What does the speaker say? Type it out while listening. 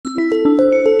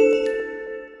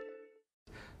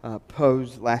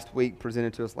posed last week,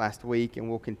 presented to us last week, and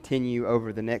we'll continue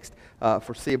over the next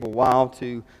foreseeable while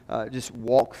to just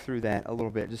walk through that a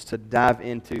little bit, just to dive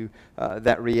into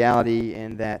that reality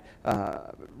and that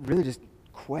really just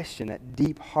question, that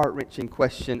deep, heart-wrenching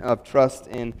question of trust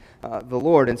in the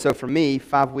Lord. And so for me,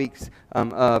 5 weeks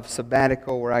of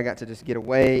sabbatical where I got to just get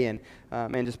away and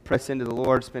just press into the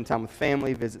Lord, spend time with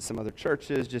family, visit some other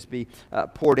churches, just be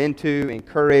poured into,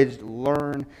 encouraged,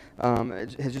 learn.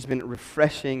 It has just been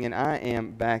refreshing, and I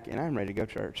am back, and I'm ready to go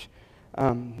to church.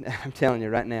 I'm telling you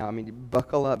right now, I mean,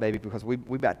 buckle up, baby, because we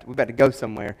about to go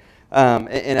somewhere.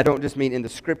 And I don't just mean in the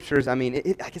scriptures. I mean,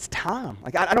 it's time.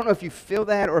 Like I don't know if you feel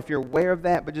that or if you're aware of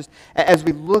that, but just as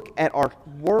we look at our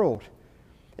world,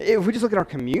 if we just look at our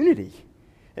community,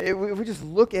 if we just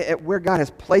look at where God has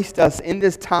placed us in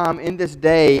this time, in this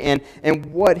day, and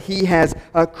what He has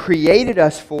created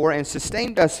us for and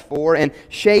sustained us for and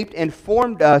shaped and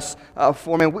formed us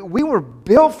for, man, we were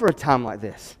built for a time like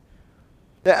this.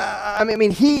 I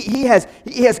mean, He has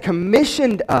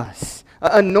commissioned us,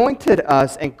 anointed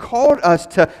us, and called us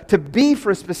to be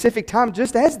for a specific time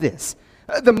just as this.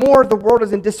 The more the world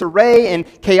is in disarray and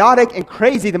chaotic and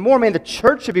crazy, the more, man, the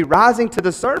church should be rising to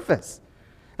the surface.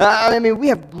 I mean, we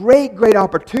have great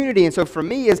opportunity. And so for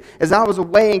me, as I was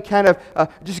away and kind of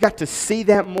just got to see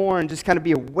that more and just kind of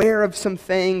be aware of some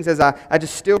things as I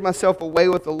just stilled myself away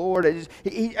with the Lord,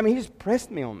 He just pressed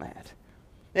me on that.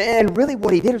 And really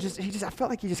what He did was I felt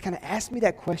like He just kind of asked me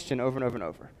that question over and over and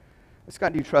over.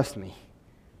 Scott, do you trust me?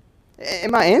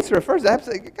 And my answer at first,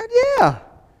 absolutely, God, yeah.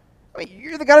 I mean,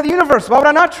 you're the God of the universe. Why would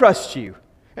I not trust you?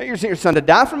 You're sending your Son to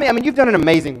die for me. I mean, you've done an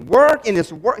amazing work in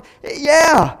this work.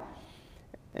 Yeah.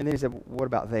 And then He said, what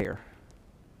about there?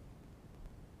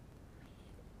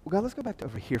 Well, God, let's go back to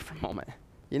over here for a moment.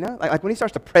 You know, like when He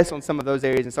starts to press on some of those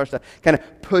areas and starts to kind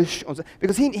of push on,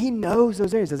 because He knows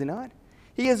those areas, does He not?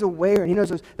 He is aware, and He knows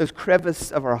those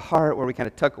crevices of our heart where we kind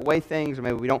of tuck away things, or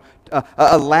maybe we don't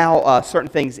allow certain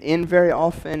things in very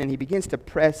often, and He begins to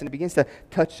press, and He begins to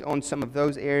touch on some of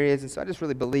those areas. And so I just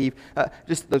really believe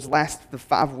just the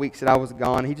 5 weeks that I was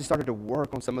gone, He just started to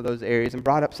work on some of those areas and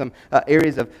brought up some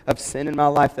areas of sin in my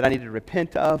life that I needed to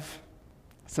repent of,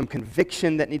 some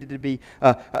conviction that needed to be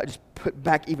just put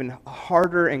back even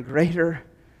harder and greater.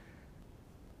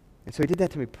 And so He did that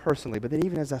to me personally, but then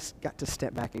even as I got to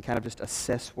step back and kind of just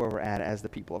assess where we're at as the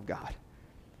people of God,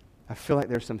 I feel like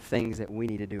there's some things that we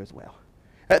need to do as well.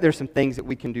 There's some things that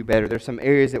we can do better. There's some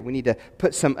areas that we need to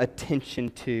put some attention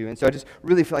to. And so I just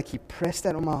really feel like He pressed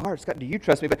that on my heart. Scott, do you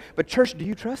trust me? But church, do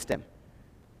you trust Him?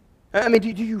 I mean, do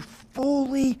you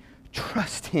fully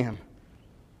trust Him?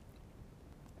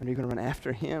 And are you going to run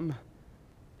after Him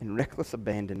in reckless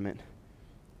abandonment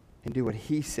and do what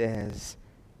He says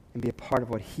and be a part of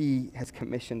what He has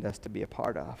commissioned us to be a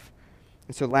part of?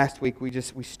 And so last week we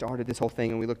started this whole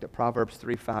thing and we looked at Proverbs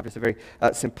 3:5, just a very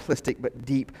simplistic but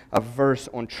deep verse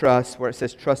on trust, where it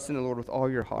says, trust in the Lord with all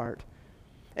your heart.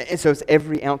 And so it's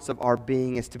every ounce of our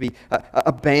being is to be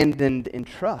abandoned in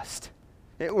trust.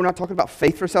 We're not talking about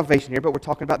faith for salvation here, but we're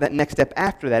talking about that next step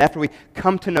after that. After we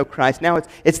come to know Christ, now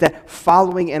it's that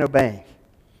following and obeying.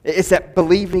 It's that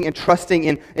believing and trusting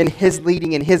in His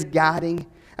leading and His guiding.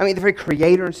 I mean, the very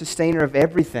creator and sustainer of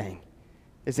everything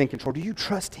is in control. Do you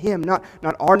trust Him? Not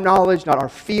our knowledge, not our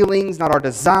feelings, not our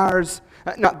desires,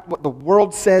 not what the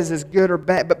world says is good or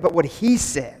bad, but what He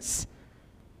says.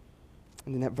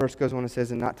 And then that verse goes on and says,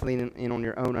 and not to lean in on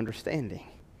your own understanding.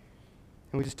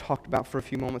 And we just talked about for a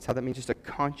few moments how that means just a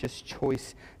conscious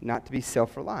choice not to be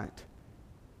self-reliant,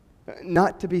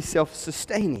 not to be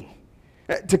self-sustaining,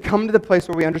 to come to the place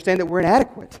where we understand that we're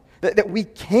inadequate, that we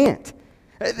can't,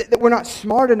 that we're not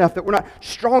smart enough, that we're not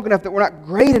strong enough, that we're not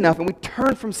great enough, and we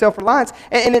turn from self-reliance,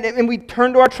 and we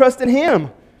turn to our trust in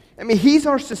Him. I mean, He's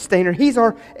our sustainer. He's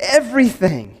our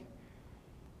everything.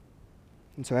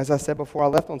 And so as I said before I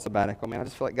left on sabbatical, man, I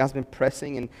just feel like God's been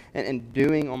pressing and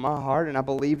doing on my heart, and I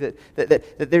believe that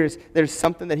there's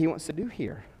something that He wants to do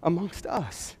here amongst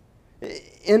us,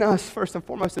 in us first and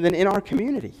foremost, and then in our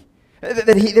community.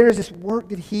 There is this work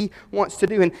that He wants to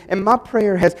do. And my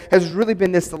prayer has really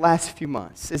been this the last few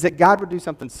months, is that God would do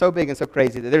something so big and so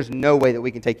crazy that there's no way that we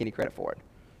can take any credit for it.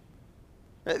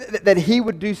 That He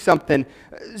would do something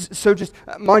so just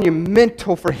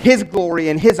monumental for His glory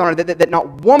and His honor that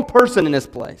not one person in this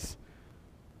place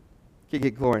could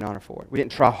get glory and honor for it. We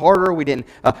didn't try harder. We didn't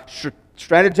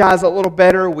strategize a little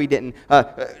better. We didn't.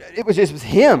 It was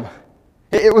Him.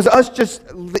 It was us just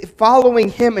following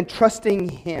Him and trusting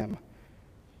Him.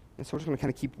 And so we're just going to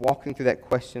kind of keep walking through that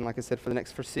question, like I said, for the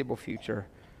next foreseeable future.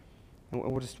 And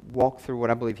we'll just walk through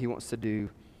what I believe He wants to do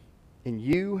in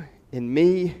you, in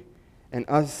me, and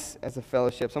us as a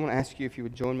fellowship. So I'm going to ask you if you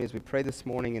would join me as we pray this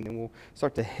morning, and then we'll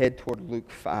start to head toward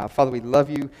Luke 5. Father, we love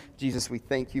you. Jesus, we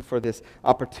thank you for this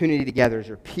opportunity together as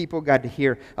your people, God, to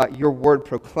hear your word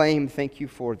proclaimed. Thank you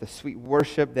for the sweet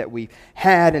worship that we've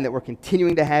had and that we're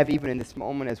continuing to have even in this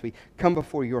moment as we come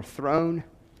before your throne.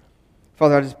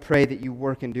 Father, I just pray that you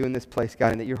work and do in this place,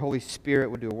 God, and that your Holy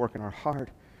Spirit would do a work in our heart.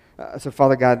 So,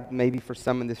 Father God, maybe for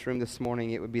some in this room this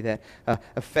morning, it would be that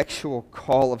effectual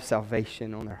call of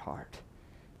salvation on their heart.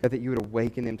 God, that you would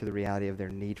awaken them to the reality of their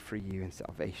need for you and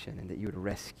salvation, and that you would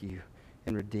rescue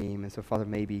and redeem. And so, Father,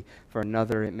 maybe for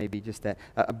another, it may be just that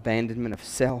abandonment of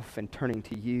self and turning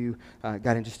to you,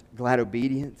 God, and just glad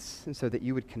obedience, and so that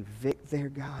you would convict their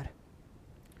God.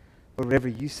 But whatever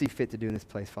you see fit to do in this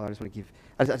place, Father,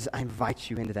 I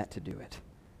invite you into that to do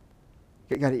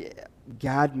it. God,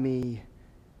 guide me,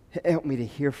 help me to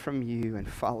hear from you and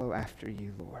follow after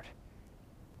you, Lord.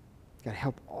 God,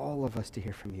 help all of us to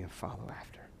hear from you and follow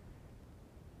after.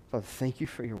 Father, thank you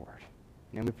for your word.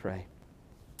 And we pray.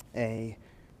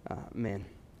 Amen.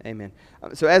 Amen.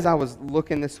 So as I was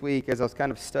looking this week, as I was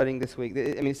kind of studying this week,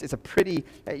 I mean, it's a pretty,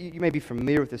 you may be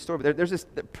familiar with this story, but there's this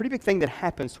pretty big thing that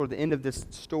happens toward the end of this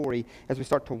story as we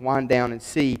start to wind down and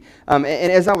see. And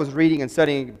as I was reading and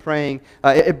studying and praying,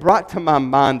 it brought to my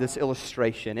mind this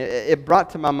illustration. It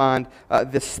brought to my mind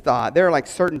this thought. There are like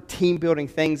certain team-building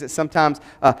things that sometimes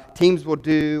teams will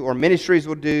do, or ministries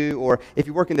will do, or if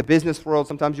you work in the business world,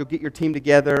 sometimes you'll get your team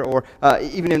together, or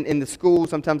even in the school,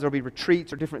 sometimes there'll be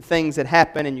retreats or different things that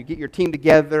happen, and you get your team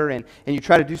together and you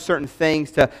try to do certain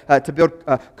things to build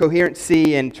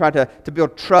coherency and try to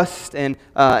build trust and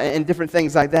different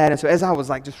things like that. And so as I was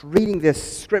like just reading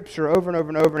this scripture over and over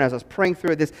and over, and as I was praying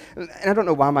through it, and I don't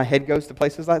know why my head goes to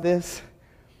places like this,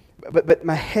 but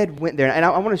my head went there. And I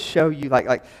want to show you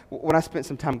like when I spent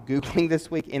some time Googling this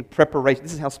week in preparation.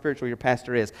 This is how spiritual your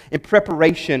pastor is. In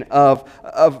preparation of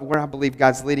where I believe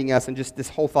God's leading us and just this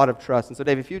whole thought of trust. And so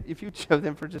Dave, if you'd show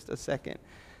them for just a second.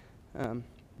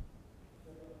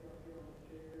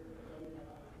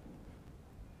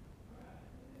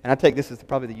 And I take this as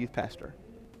probably the youth pastor.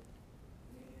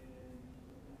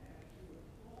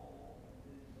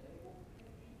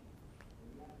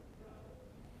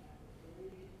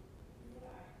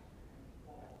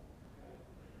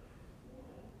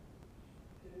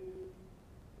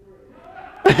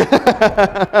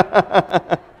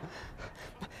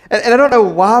 And I don't know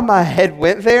why my head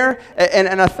went there,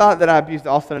 and I thought that I abused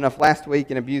Austin enough last week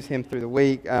and abused him through the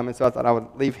week, and so I thought I would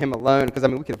leave him alone, because I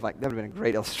mean, we could have that would have been a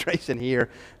great illustration here,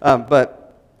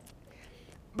 but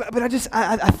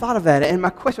I thought of that, and my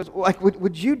question was, like,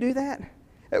 would you do that?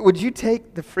 Would you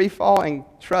take the free fall and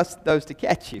trust those to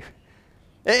catch you?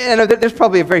 And there's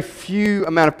probably a very few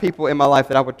amount of people in my life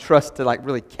that I would trust to like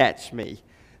really catch me.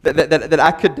 That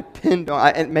I could depend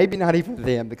on, and maybe not even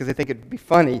them, because I think it'd be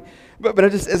funny. But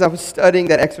as I was studying,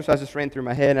 that exercise just ran through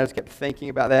my head, and I just kept thinking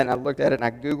about that, and I looked at it, and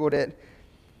I Googled it.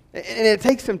 And it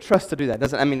takes some trust to do that,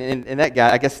 doesn't it? I mean, in that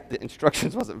guy, I guess the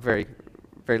instructions wasn't very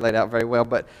laid out very well,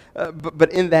 but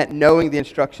in that, knowing the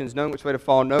instructions, knowing which way to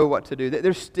fall, know what to do,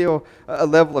 there's still a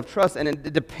level of trust, and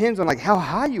it depends on like how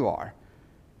high you are.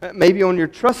 Maybe on your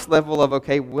trust level of,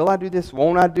 okay, will I do this?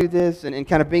 Won't I do this? And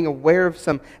kind of being aware of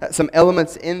some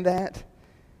elements in that.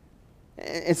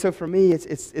 And so for me,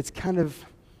 it's kind of,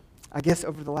 I guess,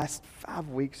 over the last 5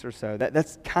 weeks or so,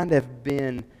 that's kind of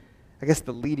been, I guess,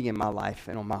 the leading in my life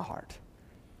and on my heart.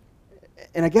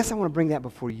 And I guess I want to bring that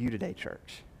before you today,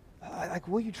 church. Like,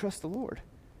 will you trust the Lord?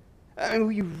 I mean,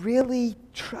 will you really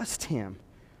trust Him?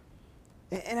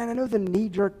 And I know the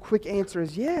knee-jerk, quick answer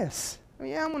is yes. I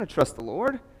mean, yeah, I'm going to trust the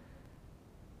Lord.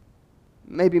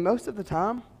 Maybe most of the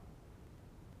time.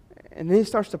 And then he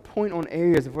starts to point on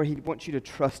areas of where he wants you to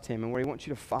trust him and where he wants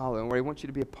you to follow and where he wants you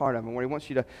to be a part of and where he wants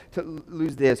you to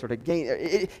lose this or to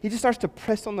gain. He just starts to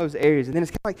press on those areas. And then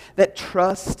it's kind of like that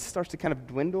trust starts to kind of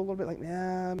dwindle a little bit, like,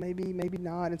 yeah, maybe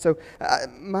not. And so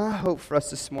my hope for us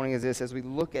this morning is this, as we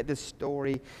look at this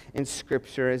story in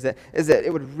Scripture, is that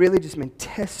it would really just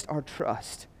test our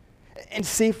trust and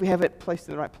see if we have it placed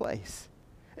in the right place.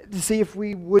 To see if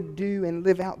we would do and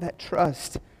live out that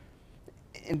trust.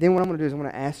 And then what I'm going to do is I'm going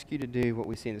to ask you to do what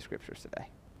we see in the Scriptures today.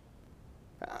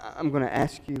 I'm going to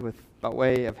ask you by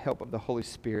way of help of the Holy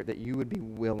Spirit that you would be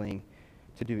willing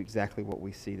to do exactly what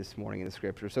we see this morning in the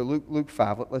Scripture. So Luke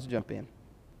 5, let's jump in.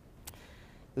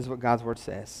 This is what God's Word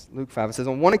says. Luke 5, it says,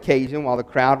 on one occasion while the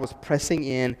crowd was pressing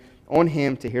in on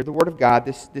him to hear the word of God.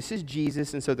 This is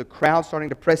Jesus, and so the crowd's starting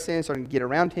to press in, starting to get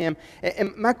around him.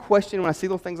 And my question when I see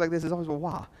little things like this is always, well,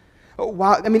 why?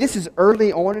 While, I mean, this is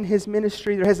early on in his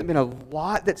ministry. There hasn't been a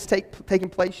lot that's taken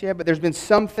place yet, but there's been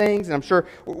some things, and I'm sure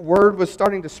word was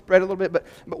starting to spread a little bit. But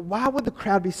why would the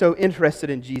crowd be so interested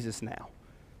in Jesus now,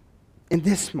 in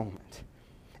this moment?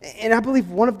 And I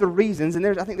believe one of the reasons, and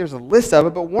I think there's a list of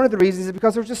it, but one of the reasons is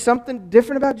because there's just something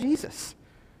different about Jesus.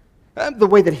 The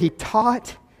way that he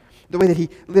taught, the way that he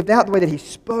lived out, the way that he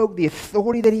spoke, the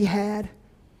authority that he had.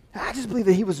 I just believe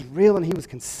that he was real and he was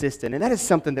consistent. And that is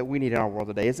something that we need in our world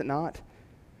today, is it not?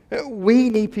 We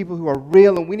need people who are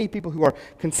real and we need people who are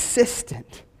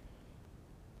consistent.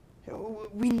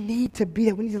 We need to be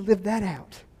that. We need to live that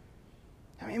out.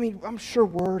 I mean, I'm sure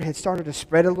word had started to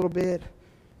spread a little bit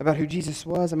about who Jesus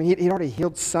was. I mean, he'd already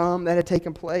healed some that had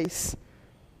taken place.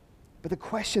 But the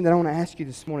question that I want to ask you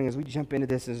this morning as we jump into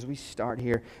this, as we start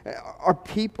here, are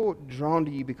people drawn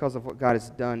to you because of what God has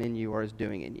done in you or is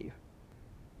doing in you?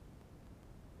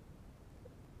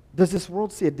 Does this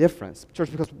world see a difference?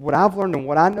 Church, because what I've learned and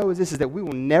what I know is this, is that we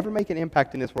will never make an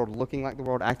impact in this world looking like the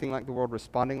world, acting like the world,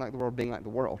 responding like the world, being like the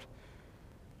world.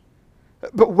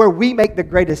 But where we make the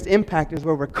greatest impact is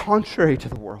where we're contrary to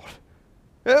the world.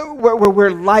 Where we're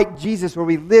like Jesus, where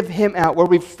we live him out, where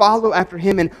we follow after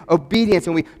him in obedience,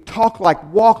 and we talk like,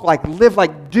 walk like, live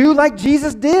like, do like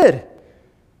Jesus did.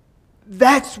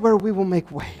 That's where we will make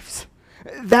waves.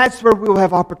 That's where we will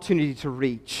have opportunity to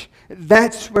reach.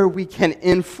 That's where we can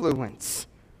influence.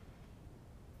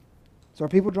 So are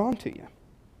people drawn to you?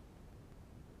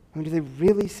 I mean, do they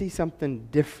really see something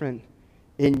different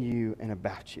in you and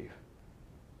about you?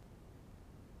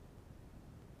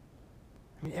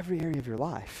 I mean, every area of your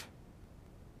life.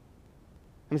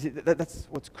 I mean, see, that's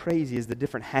what's crazy, is the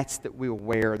different hats that we will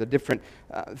wear, the different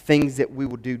things that we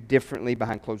will do differently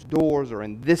behind closed doors or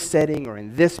in this setting or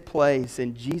in this place.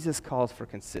 And Jesus calls for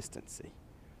consistency.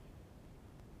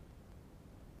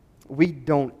 We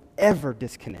don't ever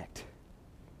disconnect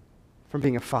from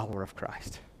being a follower of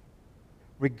Christ,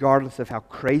 regardless of how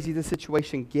crazy the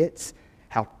situation gets,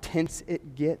 how tense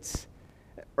it gets,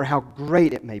 or how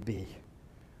great it may be.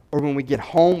 Or when we get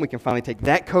home, we can finally take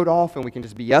that coat off and we can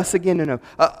just be us again. And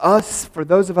us, for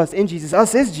those of us in Jesus,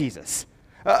 us is Jesus.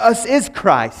 Us is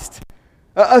Christ.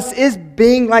 Us is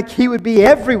being like he would be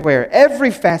everywhere,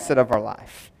 every facet of our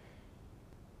life.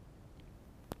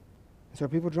 So are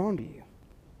people drawn to you?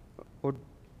 Or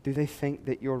do they think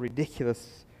that you're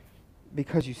ridiculous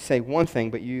because you say one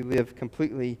thing, but you live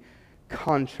completely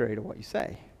contrary to what you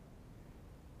say?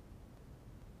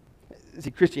 See,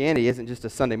 Christianity isn't just a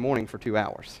Sunday morning for 2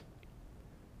 hours.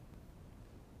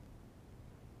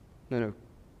 No.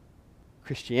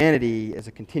 Christianity is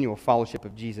a continual fellowship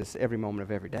of Jesus every moment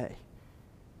of every day,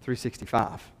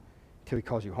 365, till he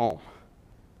calls you home.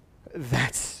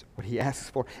 That's what he asks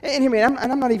for. And hear me,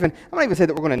 I'm not even saying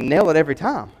that we're going to nail it every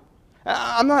time.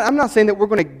 I'm not saying that we're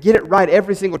going to get it right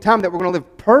every single time, that we're going to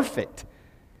live perfect.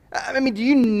 I mean, do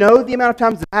you know the amount of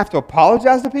times that I have to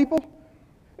apologize to people?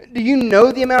 Do you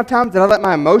know the amount of times that I let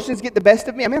my emotions get the best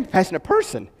of me? I mean, I'm a passionate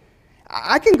person.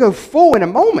 I can go full in a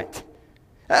moment.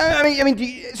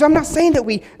 So I'm not saying that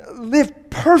we live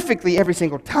perfectly every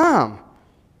single time.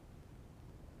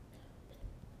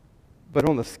 But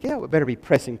on the scale, it better be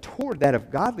pressing toward that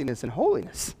of godliness and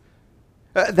holiness,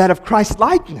 that of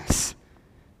Christ-likeness.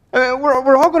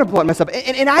 We're all going to blow it, mess up.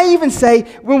 And I even say,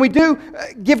 when we do,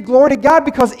 give glory to God,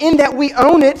 because in that we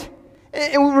own it,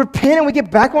 and we repent and we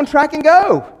get back on track and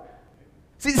go.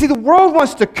 See, the world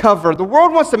wants to cover. The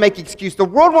world wants to make excuse. The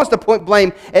world wants to point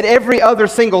blame at every other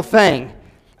single thing.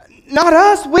 Not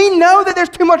us. We know that there's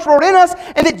too much world in us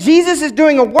and that Jesus is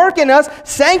doing a work in us,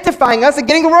 sanctifying us and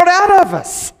getting the world out of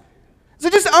us. So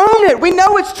just own it. We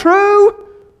know it's true.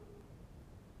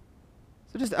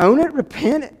 So just own it,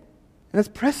 repent, and let's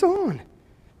press on.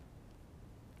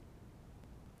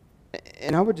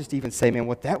 And I would just even say, man,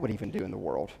 what that would even do in the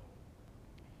world.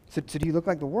 So do you look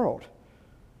like the world?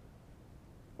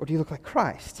 Or do you look like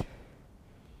Christ?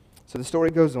 So the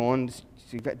story goes on. So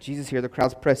you've got Jesus here. The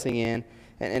crowd's pressing in.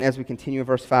 And as we continue in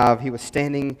verse 5, he was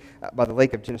standing by the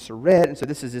lake of Gennesaret. And so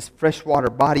this is this freshwater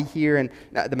body here and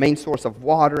the main source of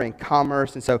water and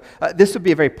commerce. And so this would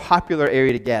be a very popular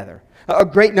area to gather. A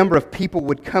great number of people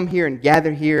would come here and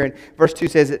gather here. And verse 2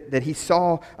 says that he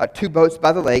saw 2 boats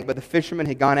by the lake, but the fishermen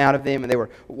had gone out of them and they were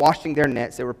washing their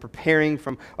nets. They were preparing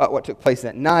from what took place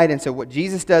that night. And so what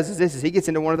Jesus does is he gets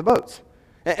into one of the boats.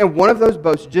 And one of those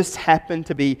boats just happened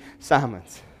to be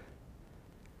Simon's.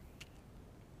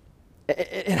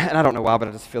 And I don't know why, but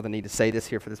I just feel the need to say this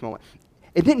here for this moment.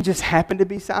 It didn't just happen to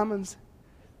be Simon's.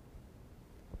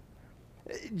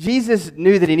 Jesus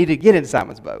knew that he needed to get in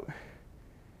Simon's boat.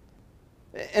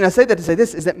 And I say that to say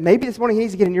this, is that maybe this morning he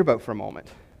needs to get in your boat for a moment.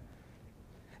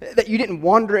 That you didn't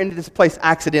wander into this place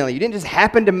accidentally. You didn't just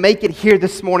happen to make it here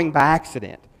this morning by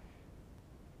accident.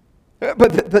 But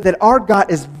that our God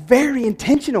is very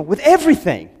intentional with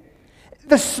everything.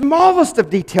 The smallest of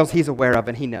details He's aware of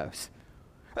and He knows.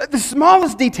 The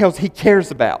smallest details He cares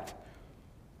about.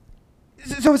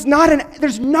 So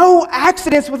there's no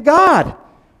accidents with God.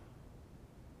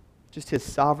 Just His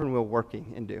sovereign will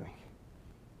working and doing.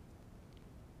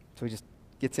 So He just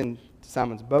gets into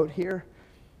Simon's boat here.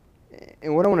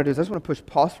 And what I want to do is I just want to push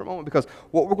pause for a moment, because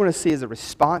what we're going to see is a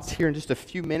response here in just a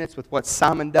few minutes with what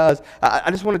Simon does.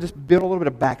 I just want to just build a little bit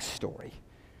of backstory.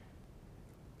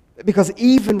 Because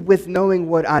even with knowing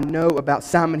what I know about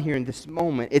Simon here in this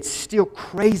moment, it's still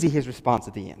crazy his response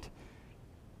at the end.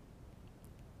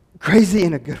 Crazy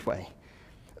in a good way.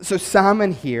 So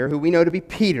Simon here, who we know to be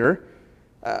Peter,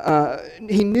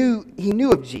 he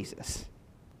knew of Jesus.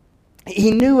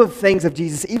 He knew of things of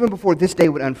Jesus even before this day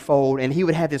would unfold, and he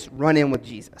would have this run-in with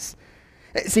Jesus.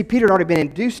 See, Peter had already been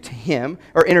introduced to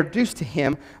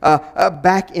him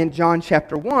back in John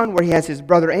chapter 1, where he has his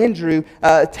brother Andrew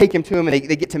take him to him, and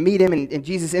they get to meet him, and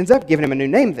Jesus ends up giving him a new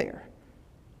name there.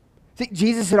 See,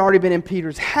 Jesus had already been in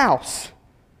Peter's house,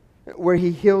 where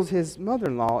he heals his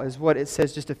mother-in-law, is what it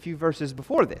says just a few verses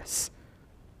before this.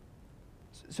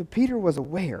 So Peter was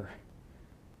aware.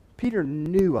 Peter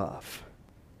knew of.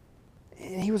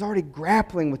 And he was already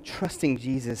grappling with trusting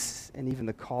Jesus and even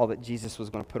the call that Jesus was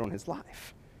going to put on his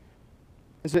life.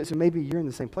 And so maybe you're in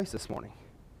the same place this morning.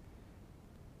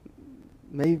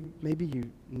 Maybe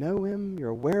you know Him, you're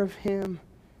aware of Him,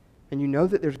 and you know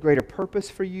that there's greater purpose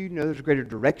for you, you know there's greater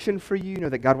direction for you, you know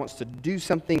that God wants to do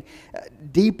something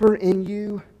deeper in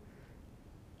you.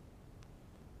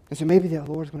 And so maybe the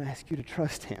Lord's going to ask you to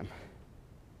trust Him.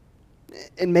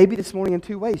 And maybe this morning in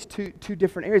two ways, two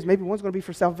different areas. Maybe one's going to be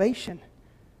for salvation.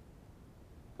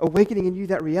 Awakening in you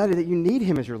that reality that you need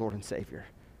Him as your Lord and Savior.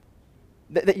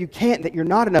 That you can't, that you're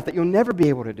not enough, that you'll never be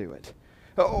able to do it.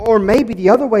 Or maybe the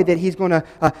other way that He's going to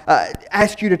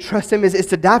ask you to trust Him is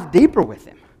to dive deeper with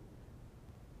Him.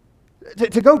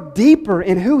 To go deeper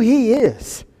in who He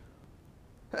is.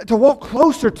 To walk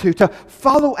closer to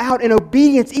follow out in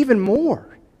obedience even more.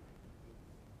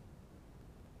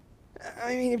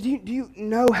 I mean, do you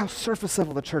know how surface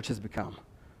level the church has become?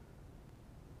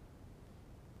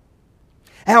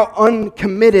 How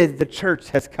uncommitted the church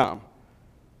has come.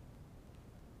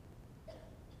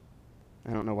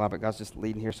 I don't know why, but God's just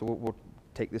leading here, so we'll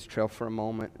take this trail for a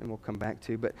moment and we'll come back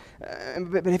to. But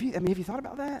have you thought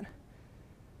about that?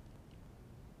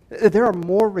 There are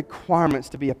more requirements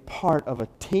to be a part of a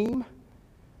team,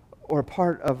 or a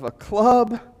part of a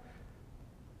club,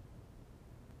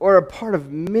 or a part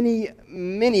of many,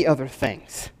 many other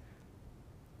things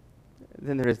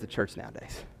than there is the church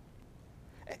nowadays.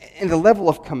 And the level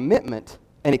of commitment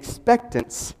and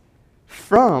expectance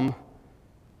from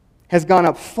has gone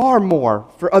up far more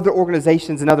for other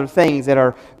organizations and other things that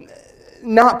are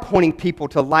not pointing people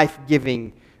to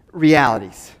life-giving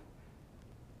realities.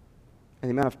 And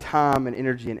the amount of time and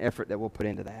energy and effort that we'll put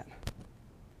into that.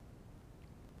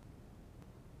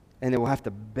 And then we'll have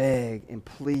to beg and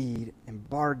plead and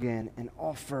bargain and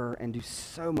offer and do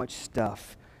so much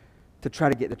stuff to try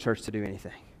to get the church to do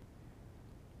anything.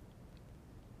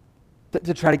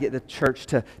 To try to get the church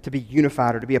to be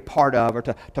unified, or to be a part of, or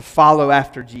to follow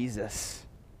after Jesus.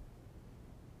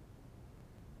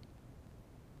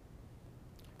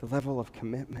 The level of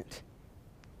commitment.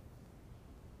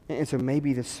 And so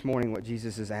maybe this morning what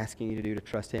Jesus is asking you to do to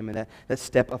trust Him, and that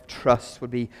step of trust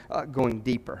would be going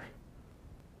deeper.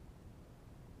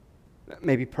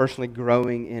 Maybe personally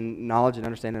growing in knowledge and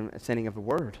understanding of the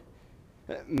Word.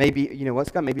 Maybe, you know what,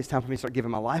 Scott, maybe it's time for me to start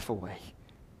giving my life away.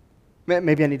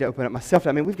 Maybe I need to open up myself.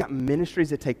 I mean, we've got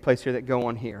ministries that take place here that go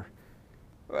on here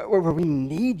where we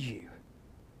need you.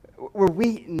 Where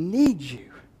we need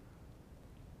you.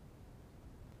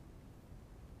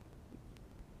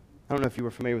 I don't know if you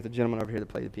were familiar with the gentleman over here that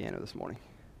played the piano this morning.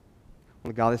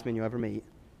 One of the godliest men you'll ever meet.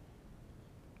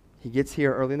 He gets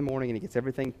here early in the morning and he gets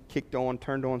everything kicked on,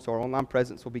 turned on, so our online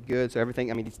presence will be good. So everything,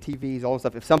 I mean, these TVs, all this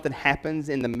stuff. If something happens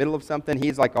in the middle of something,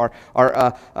 he's like our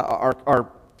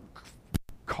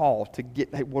call to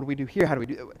get, hey, what do we do here? How do we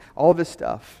do all of this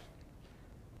stuff?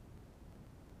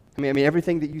 I mean,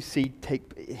 everything that you see,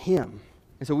 take him.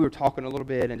 And so we were talking a little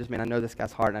bit, and just, man, I know this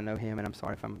guy's heart, and I know him, and I'm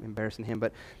sorry if I'm embarrassing him,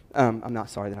 but I'm not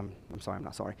sorry that I'm sorry, I'm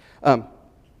not sorry. But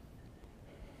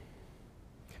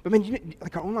man,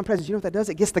 like our online presence, you know what that does?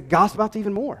 It gets the gospel out to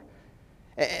even more.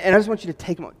 And I just want you to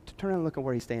take him, to turn around and look at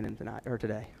where he's standing tonight or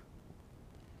today.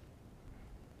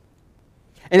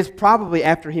 And it's probably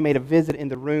after he made a visit in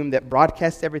the room that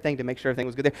broadcasts everything to make sure everything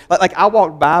was good there. Like I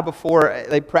walked by before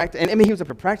they practiced, and I mean, he was up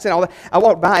for practicing all that. I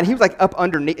walked by, and he was like up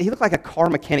underneath. He looked like a car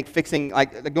mechanic fixing,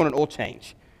 like doing an oil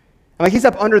change. And like he's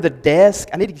up under the desk.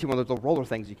 I need to get you one of those little roller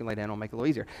things you can lay down on, make it a little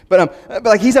easier. But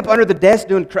like he's up under the desk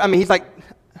doing, I mean, he's like,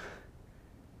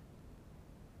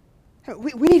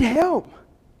 we need help.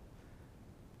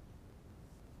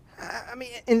 I mean,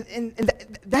 and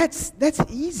that's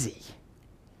easy.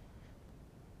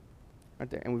 Right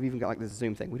there. And we've even got like this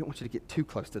Zoom thing. We don't want you to get too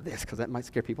close to this because that might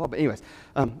scare people off. But anyways,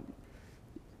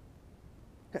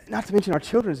 not to mention our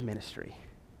children's ministry.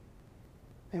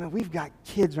 I mean, we've got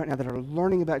kids right now that are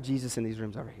learning about Jesus in these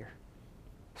rooms over here.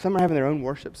 Some are having their own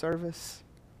worship service.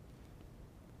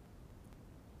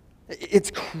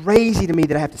 It's crazy to me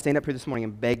that I have to stand up here this morning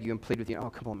and beg you and plead with you. Oh,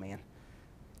 come on, man.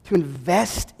 To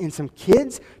invest in some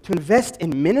kids, to invest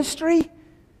in ministry.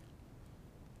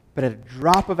 But at a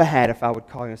drop of a hat, if I would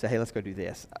call you and say, hey, let's go do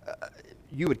this,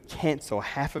 you would cancel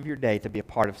half of your day to be a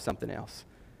part of something else.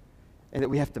 And that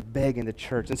we have to beg in the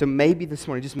church. And so maybe this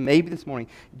morning, just maybe this morning,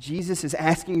 Jesus is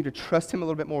asking you to trust him a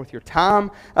little bit more with your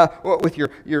time, with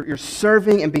your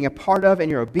serving and being a part of,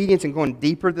 and your obedience and going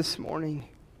deeper this morning.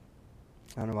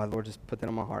 I don't know why the Lord just put that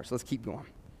on my heart, so let's keep going.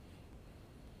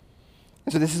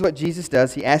 And so this is what Jesus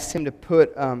does. He asks him to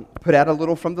put out a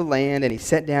little from the land, and he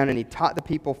sat down and he taught the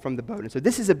people from the boat. And so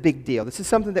this is a big deal. This is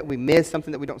something that we miss,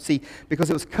 something that we don't see, because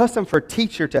it was custom for a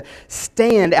teacher to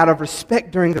stand out of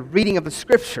respect during the reading of the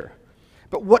scripture.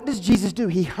 But what does Jesus do?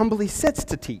 He humbly sits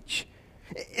to teach.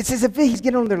 It's as if he's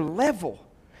getting on their level.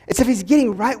 It's as if he's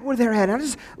getting right where they're at. And I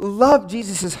just love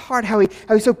Jesus' heart, how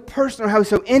he's so personal, how he's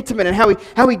so intimate, and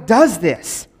how he does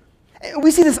this.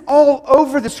 We see this all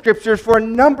over the scriptures for a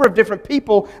number of different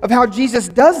people of how Jesus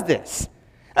does this.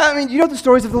 I mean, you know the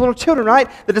stories of the little children, right?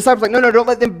 The disciples are like, no, don't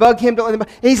let them bug him. Don't let them.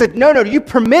 And he's like, no, you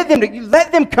permit them you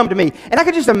let them come to me. And I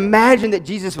could just imagine that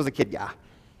Jesus was a kid guy.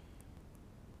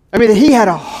 I mean, that he had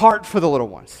a heart for the little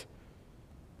ones.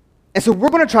 And so we're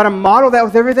going to try to model that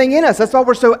with everything in us. That's why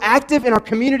we're so active in our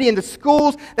community, in the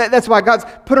schools. That's why God's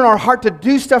put in our heart to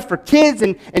do stuff for kids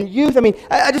and youth. I mean,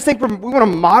 I just think we want to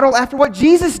model after what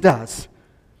Jesus does.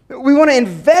 We want to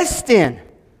invest in.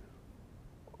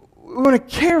 We want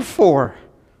to care for.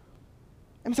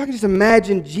 And so I can just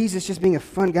imagine Jesus just being a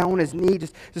fun guy on his knee,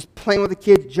 just playing with the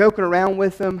kids, joking around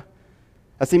with them.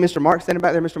 I see Mr. Mark standing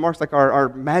back there. Mr. Mark's like our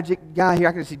magic guy here.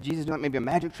 I can see Jesus doing maybe a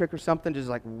magic trick or something, just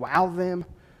like wow them.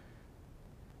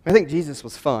 I think Jesus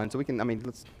was fun, so we can,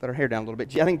 let's let our hair down a little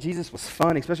bit. I think Jesus was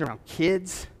fun, especially around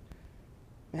kids.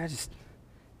 Man,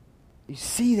 you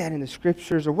see that in the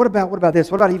scriptures. Or what about this?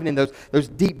 What about even in those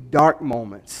deep, dark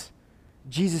moments?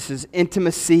 Jesus'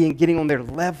 intimacy and getting on their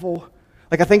level.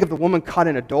 Like I think of the woman caught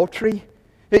in adultery.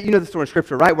 You know the story in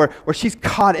scripture, right? Where she's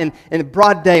caught in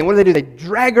broad day, and what do? They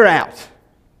drag her out,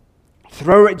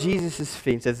 throw her at Jesus'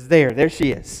 feet, and says, there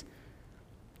she is.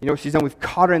 You know what she's done? We've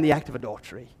caught her in the act of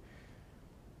adultery.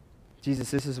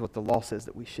 Jesus, this is what the law says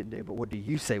that we should do, but what do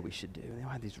you say we should do? They don't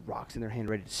have these rocks in their hand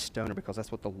ready to stone her because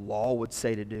that's what the law would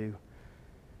say to do.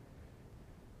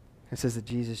 It says that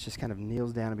Jesus just kind of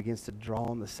kneels down and begins to draw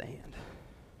on the sand.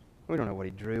 We don't know what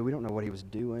he drew. We don't know what he was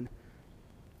doing.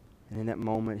 And in that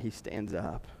moment, he stands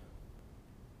up.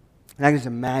 And I can just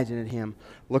imagine him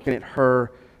looking at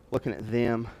her, looking at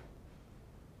them.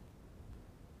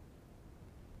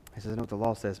 He says, I know what the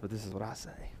law says, but this is what I say.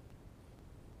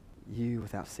 You,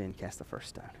 without sin, cast the first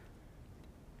stone.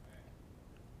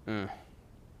 And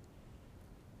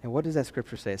what does that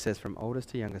scripture say? It says, from oldest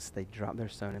to youngest, they drop their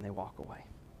stone and they walk away.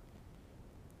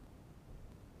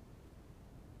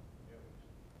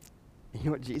 You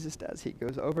know what Jesus does? He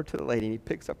goes over to the lady and he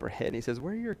picks up her head and he says,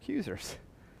 where are your accusers?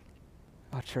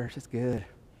 Oh, church, it's good.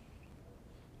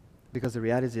 Because the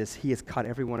reality is this, he has caught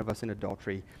every one of us in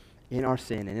adultery, in our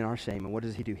sin and in our shame. And what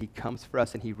does he do? He comes for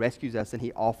us and he rescues us and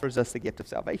he offers us the gift of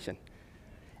salvation.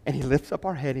 And he lifts up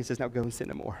our head and he says, now go and sin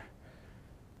no more.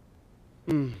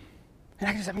 And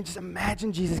just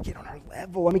imagine Jesus get on our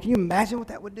level. Can you imagine what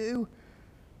that would do?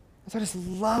 So I just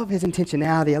love his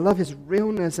intentionality. I love his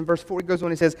realness. In verse 4, he goes on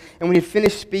and he says, and when he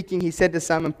finished speaking, he said to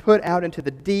Simon, put out into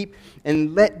the deep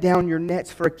and let down your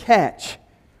nets for a catch.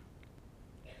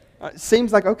 It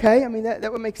seems like, okay,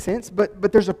 that would make sense,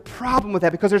 but there's a problem with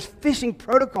that because there's fishing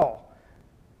protocol.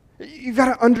 You've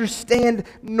got to understand,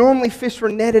 normally fish were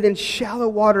netted in shallow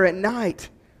water at night.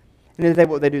 And then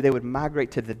what they do, they would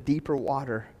migrate to the deeper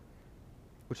water,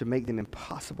 which would make them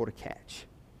impossible to catch.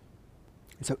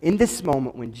 And so in this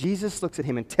moment, when Jesus looks at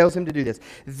him and tells him to do this,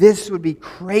 this would be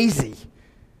crazy.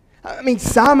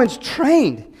 Simon's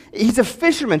trained. He's a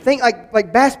fisherman. Think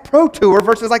like Bass Pro Tour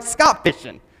versus like Scott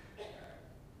fishing.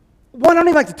 One, I don't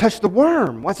even like to touch the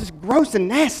worm. Why, it's just gross and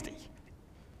nasty.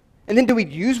 And then do we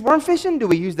use worm fishing? Do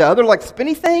we use the other like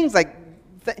spinny things?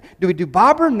 Do we do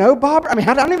bobber? No bobber? I mean,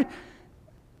 I don't even.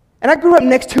 And I grew up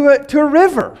next to a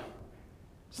river.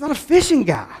 It's not a fishing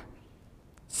guy.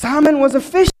 Simon was a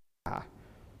fishing guy.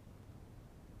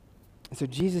 And so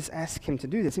Jesus asked him to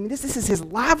do this. I mean, this is his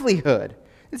livelihood.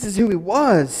 This is who he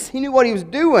was. He knew what he was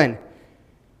doing.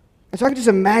 And so I can just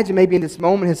imagine maybe in this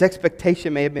moment his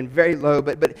expectation may have been very low,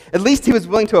 but at least he was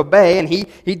willing to obey, and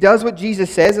he does what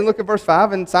Jesus says. And look at verse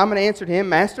 5, and Simon answered him,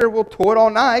 Master, we'll toil all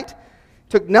night.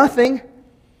 Took nothing,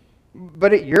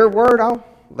 but at your word I'll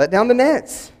let down the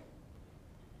nets.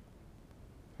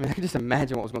 I mean, I can just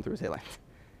imagine what was going through his head. Like,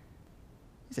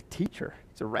 he's a teacher.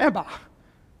 He's a rabbi.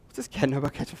 What's this guy know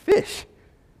about catching fish?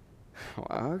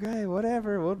 Well, okay,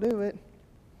 whatever, we'll do it.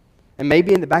 And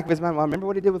maybe in the back of his mind, well, I remember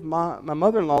what he did with my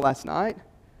mother-in-law last night.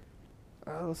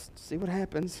 Well, let's see what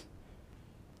happens.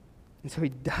 And so he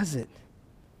does it.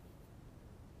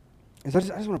 And so I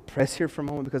just want to press here for a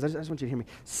moment because I just want you to hear me.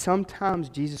 Sometimes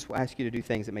Jesus will ask you to do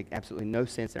things that make absolutely no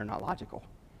sense. They're not logical.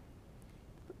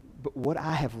 But what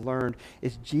I have learned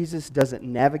is Jesus doesn't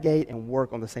navigate and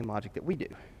work on the same logic that we do.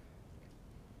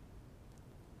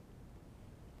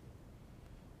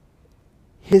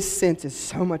 His sense is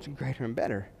so much greater and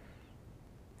better.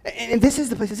 And this is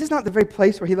the place. This is not the very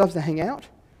place where he loves to hang out.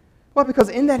 Well, because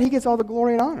in that he gets all the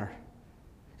glory and honor.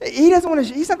 He's not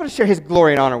going to share his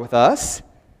glory and honor with us.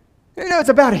 It's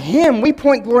about him. We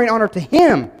point glory and honor to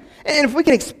him. And if we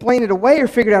can explain it away or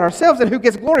figure it out ourselves, then who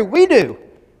gets glory? We do.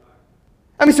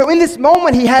 I mean, so in this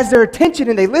moment, he has their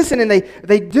attention, and they listen, and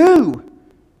they do.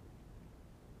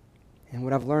 And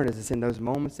what I've learned is it's in those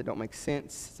moments that don't make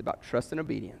sense. It's about trust and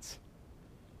obedience.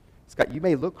 Scott, you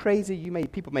may look crazy.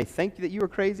 People may think that you are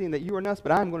crazy and that you are nuts,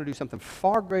 but I'm going to do something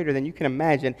far greater than you can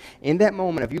imagine in that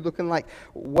moment of you looking like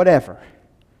whatever.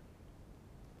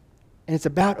 And it's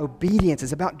about obedience.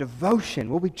 It's about devotion.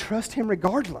 Will we trust him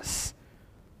regardless?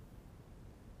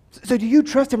 So do you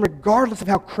trust him regardless of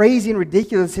how crazy and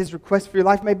ridiculous his request for your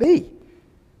life may be?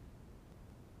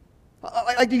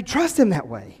 Like, do you trust him that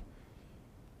way?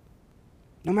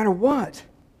 No matter what.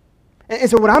 And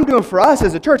so what I'm doing for us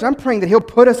as a church, I'm praying that he'll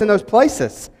put us in those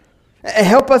places. And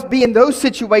help us be in those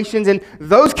situations and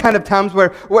those kind of times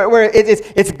where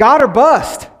it's God or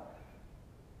bust.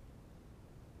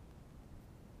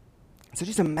 So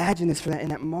just imagine this in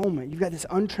that moment. You've got this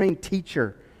untrained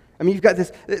teacher. I mean, you've got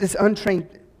this untrained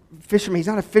fisherman. He's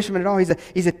not a fisherman at all.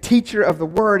 He's a teacher of the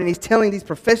word, and he's telling these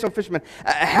professional fishermen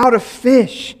how to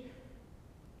fish.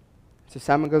 So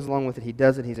Simon goes along with it. He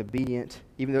does it. He's obedient,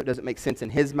 even though it doesn't make sense in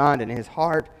his mind and in his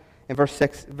heart. In verse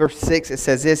 6, it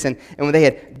says this, and when they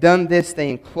had done this, they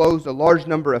enclosed a large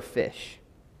number of fish.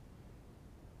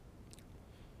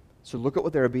 So look at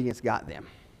what their obedience got them.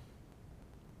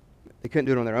 They couldn't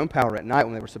do it on their own power at night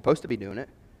when they were supposed to be doing it,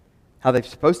 how they're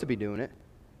supposed to be doing it,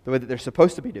 the way that they're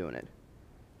supposed to be doing it.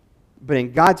 But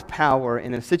in God's power,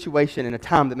 in a situation, in a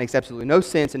time that makes absolutely no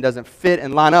sense and doesn't fit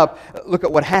and line up, look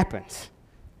at what happens.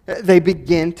 They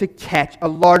begin to catch a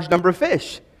large number of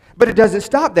fish. But it doesn't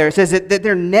stop there. It says that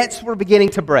their nets were beginning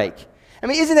to break. I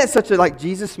mean, isn't that such a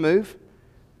Jesus move?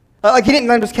 Like he didn't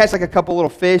let them just catch like a couple little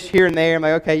fish here and there. I'm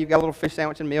like, okay, you've got a little fish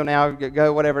sandwich and meal now,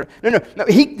 go, whatever. No.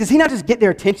 Does he not just get their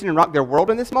attention and rock their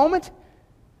world in this moment?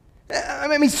 I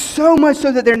mean, so much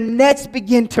so that their nets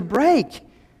begin to break.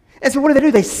 And so what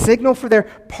do? They signal for their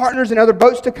partners in other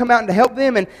boats to come out and to help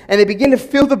them, and they begin to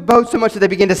fill the boat so much that they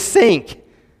begin to sink.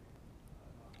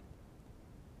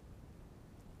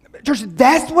 Church,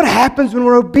 that's what happens when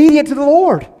we're obedient to the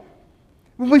Lord.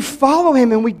 When we follow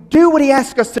him and we do what he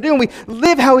asks us to do and we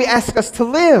live how he asks us to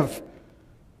live.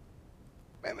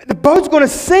 The boat's going to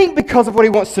sink because of what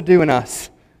he wants to do in us.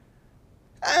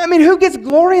 I mean, who gets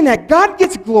glory in that? God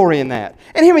gets glory in that.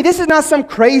 And hear me, this is not some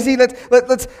crazy,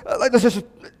 let's just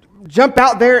jump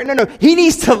out there. No. He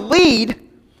needs to lead,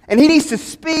 and he needs to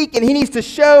speak, and he needs to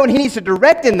show, and he needs to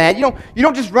direct in that. You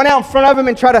don't just run out in front of him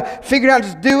and try to figure it out and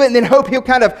just do it and then hope he'll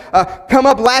kind of come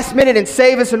up last minute and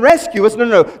save us and rescue us.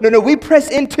 No. We press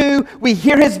into, we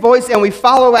hear his voice, and we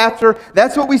follow after.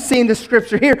 That's what we see in the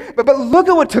scripture here. But look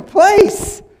at what took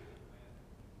place.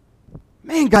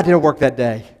 Man, God did a work that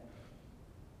day.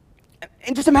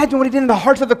 And just imagine what he did in the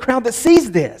hearts of the crowd that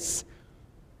sees this.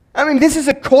 I mean, this is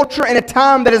a culture and a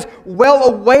time that is well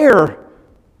aware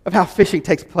of how fishing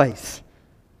takes place,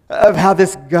 of how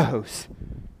this goes.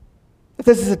 But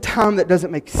this is a time that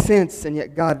doesn't make sense, and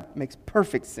yet God makes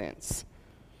perfect sense.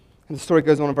 And the story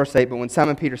goes on in verse 8, but when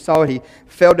Simon Peter saw it, he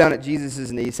fell down at Jesus'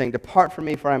 knees, saying, "Depart from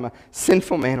me, for I am a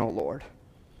sinful man, O Lord."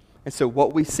 And so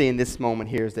what we see in this moment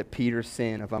here is that Peter's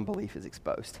sin of unbelief is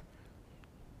exposed.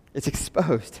 It's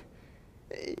exposed.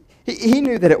 He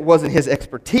knew that it wasn't his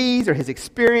expertise or his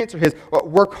experience or his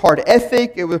work-hard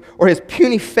ethic or his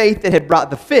puny faith that had brought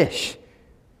the fish.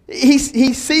 He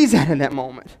sees that in that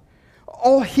moment.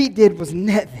 All he did was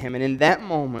net them, and in that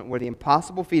moment where the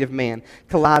impossible feat of man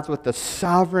collides with the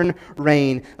sovereign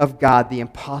reign of God, the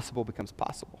impossible becomes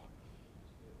possible.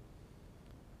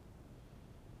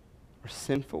 Where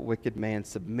sinful, wicked man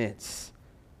submits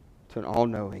to an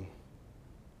all-knowing,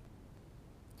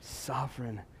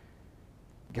 sovereign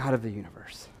God of the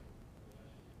universe.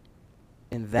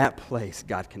 In that place,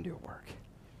 God can do a work.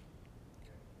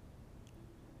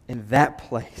 In that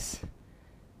place,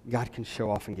 God can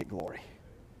show off and get glory.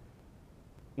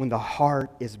 When the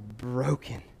heart is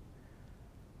broken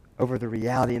over the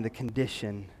reality and the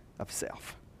condition of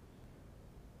self.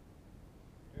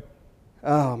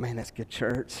 Oh, man, that's good,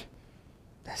 church.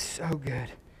 That's so good.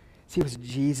 See, it was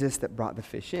Jesus that brought the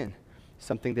fish in,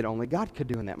 something that only God could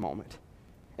do in that moment.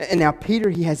 And now Peter,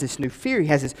 he has this new fear, he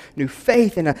has this new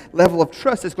faith and a level of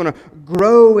trust that's going to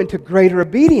grow into greater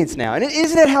obedience now. And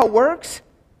isn't that how it works?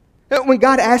 When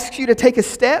God asks you to take a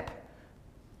step,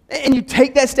 and you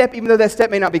take that step, even though that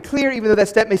step may not be clear, even though that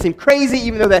step may seem crazy,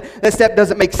 even though that step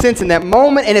doesn't make sense in that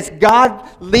moment, and it's God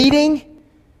leading,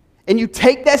 and you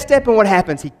take that step, and what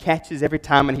happens? He catches every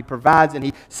time, and He provides, and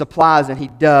He supplies, and He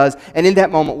does. And in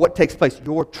that moment, what takes place?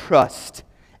 Your trust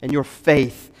and your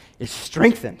faith is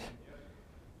strengthened.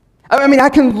 I mean, I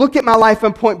can look at my life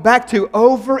and point back to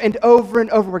over and over and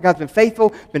over where God's been faithful,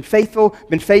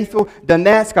 done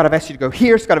that. Scott, I've asked you to go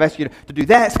here. Scott, I've asked you to do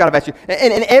that. Scott, I've asked you.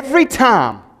 And every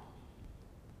time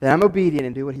that I'm obedient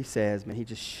and do what He says, man, He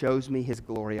just shows me His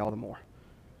glory all the more.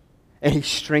 And He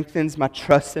strengthens my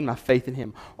trust and my faith in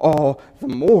Him all the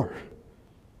more.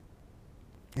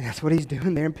 And that's what He's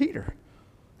doing there in Peter.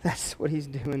 That's what He's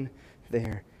doing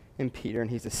there in Peter.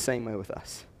 And He's the same way with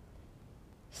us.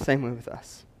 Same way with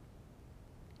us.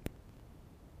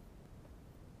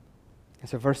 And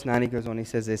so verse 9, he goes on, he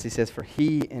says this. He says, for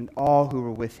he and all who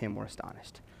were with him were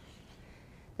astonished.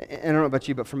 And I don't know about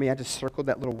you, but for me, I just circled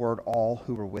that little word, all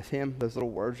who were with him. Those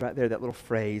little words right there, that little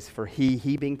phrase, for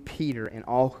he being Peter and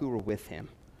all who were with him.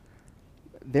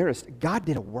 God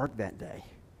did a work that day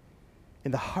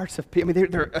in the hearts of people. I mean,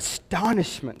 there are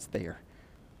astonishments there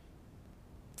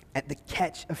at the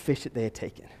catch of fish that they had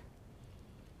taken.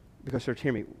 Because, church,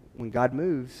 hear me, when God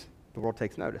moves, the world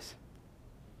takes notice.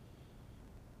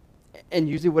 And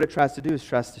usually what it tries to do is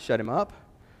tries to shut him up,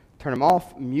 turn him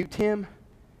off, mute him,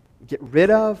 get rid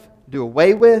of, do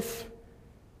away with,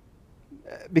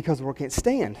 because the world can't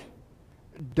stand.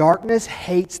 Darkness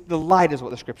hates the light is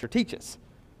what the Scripture teaches.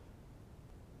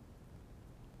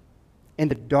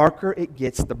 And the darker it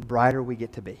gets, the brighter we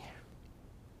get to be.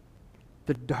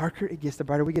 The darker it gets, the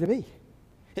brighter we get to be.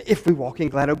 If we walk in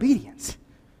glad obedience.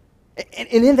 And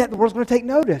in that, the world's going to take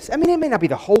notice. I mean, it may not be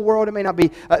the whole world. It may not be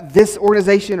this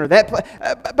organization or that place.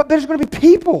 But there's going to be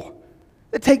people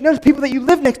that take notice, people that you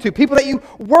live next to, people that you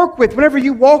work with. Whenever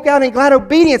you walk out in glad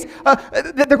obedience,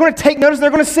 they're going to take notice. They're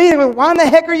going to see it. Why in the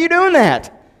heck are you doing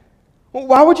that? Well,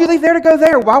 why would you leave there to go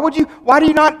there? Why do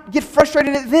you not get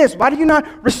frustrated at this? Why do you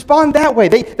not respond that way?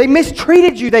 They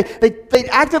mistreated you. They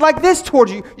acted like this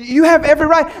towards you. You have every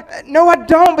right. No, I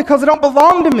don't, because it don't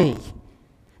belong to me.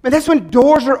 And that's when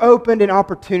doors are opened and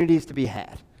opportunities to be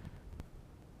had.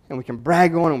 And we can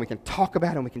brag on and we can talk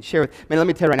about it and we can share it. Man, let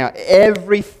me tell you right now,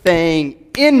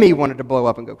 everything in me wanted to blow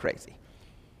up and go crazy.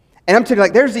 And I'm telling you,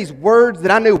 like, there's these words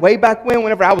that I knew way back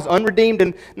whenever I was unredeemed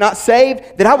and not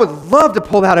saved, that I would love to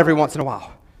pull out every once in a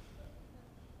while.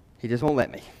 He just won't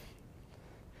let me.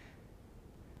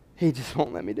 He just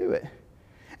won't let me do it.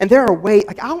 And there are ways,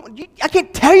 like I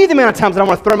can't tell you the amount of times that I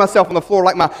want to throw myself on the floor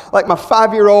like my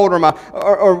 5-year-old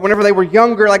or whenever they were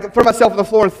younger, like throw myself on the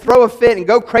floor and throw a fit and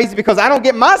go crazy because I don't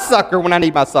get my sucker when I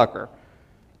need my sucker.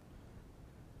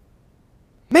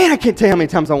 Man, I can't tell you how many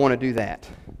times I want to do that.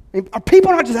 I mean, are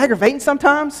people not just aggravating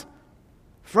sometimes?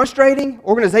 Frustrating?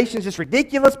 Organizations just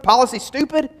ridiculous? Policy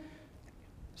stupid?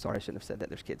 Sorry, I shouldn't have said that.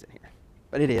 There's kids in here.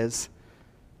 But it is.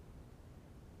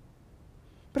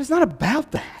 But it's not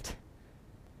about that.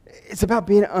 It's about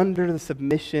being under the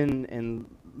submission and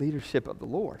leadership of the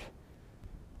Lord.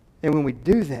 And when we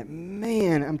do that,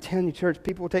 man, I'm telling you, church,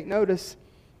 people will take notice.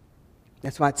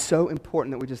 That's why it's so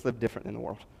important that we just live different than the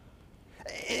world.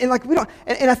 And like we don't,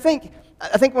 and I think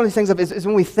one of these things is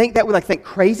when we think that, we like think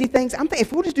crazy things. I'm thinking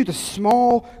if we'll just do the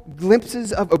small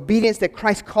glimpses of obedience that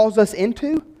Christ calls us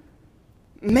into,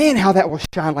 man, how that will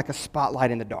shine like a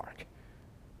spotlight in the dark.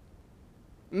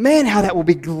 Man, how that will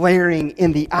be glaring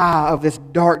in the eye of this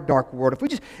dark, dark world. If we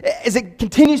just, as it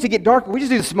continues to get darker, we just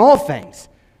do the small things,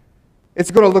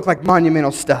 it's going to look like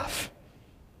monumental stuff.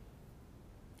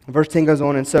 Verse 10 goes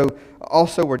on, and so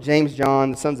also were James,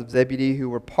 John, the sons of Zebedee, who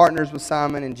were partners with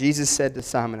Simon. And Jesus said to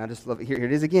Simon, I just love it. Here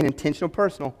it is again, intentional,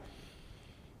 personal.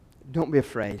 Don't be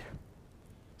afraid.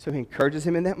 So he encourages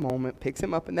him in that moment, picks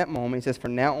him up in that moment. He says,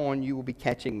 from now on, you will be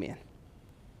catching men.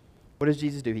 What does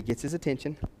Jesus do? He gets his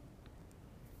attention.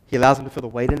 He allows him to feel the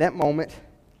weight in that moment.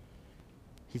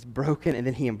 He's broken, and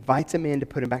then he invites him in to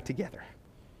put him back together.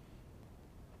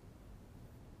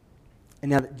 And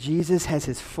now that Jesus has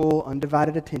his full,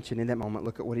 undivided attention in that moment,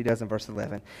 look at what he does in verse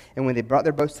 11. And when they brought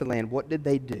their boats to land, what did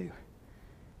they do?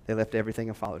 They left everything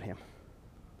and followed him.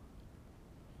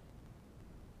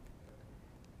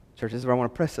 Church, this is where I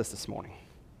want to press us this morning.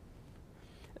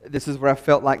 This is where I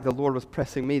felt like the Lord was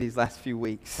pressing me these last few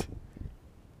weeks.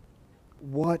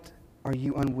 What are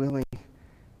you unwilling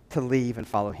to leave and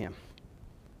follow him?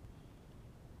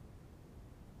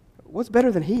 What's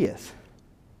better than he is?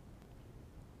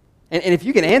 And if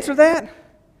you can answer that,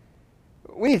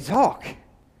 we need to talk.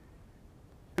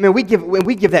 I mean, when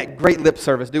we give that great lip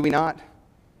service, do we not?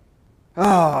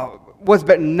 Oh, what's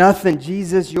better? Nothing,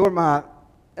 Jesus, you're my,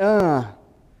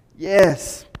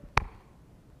 yes.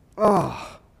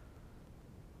 Oh.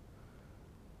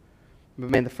 But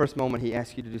man, the first moment he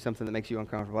asks you to do something that makes you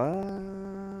uncomfortable,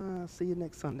 I'll see you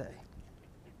next Sunday.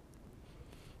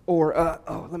 Or,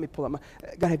 let me pull up my,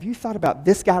 God, have you thought about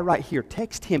this guy right here?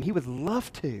 Text him. He would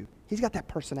love to. He's got that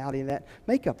personality and that.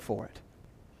 Make up for it.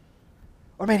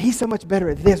 Or, man, he's so much better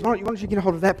at this. Why don't you get a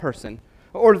hold of that person?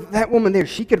 Or that woman there,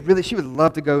 she would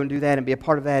love to go and do that and be a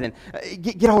part of that, and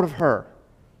get a hold of her.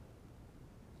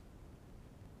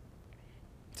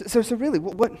 So really,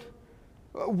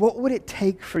 what would it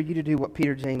take for you to do what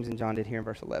Peter, James, and John did here in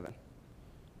verse 11?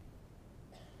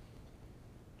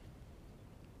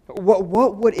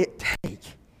 What would it take?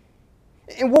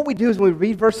 And what we do is when we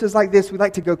read verses like this, we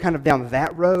like to go kind of down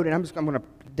that road, and I'm going to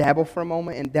dabble for a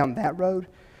moment and down that road.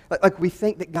 Like we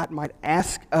think that God might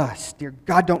ask us, dear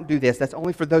God, don't do this. That's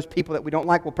only for those people that we don't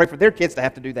like. We'll pray for their kids to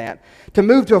have to do that. To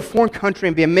move to a foreign country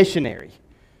and be a missionary.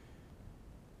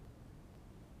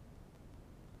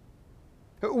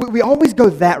 We always go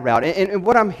that route. And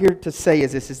what I'm here to say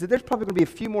is this, is that there's probably going to be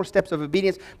a few more steps of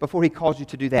obedience before he calls you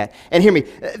to do that. And hear me,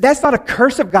 that's not a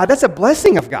curse of God. That's a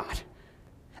blessing of God.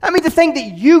 I mean, to think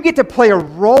that you get to play a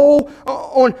role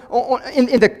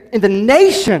in the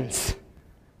nations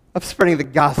of spreading the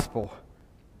gospel.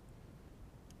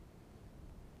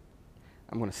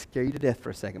 I'm going to scare you to death for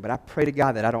a second, but I pray to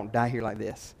God that I don't die here like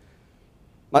this.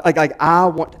 Like I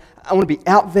want to be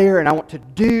out there, and I want to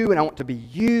do, and I want to be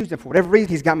used, and for whatever reason,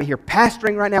 he's got me here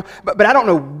pastoring right now, but I don't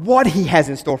know what he has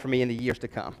in store for me in the years to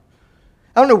come.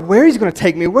 I don't know where he's going to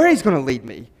take me, where he's going to lead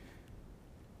me.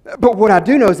 But what I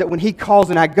do know is that when he calls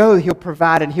and I go, he'll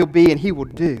provide, and he'll be, and he will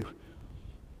do.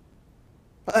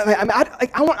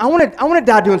 I want to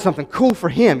die doing something cool for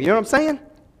him. You know what I'm saying?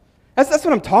 That's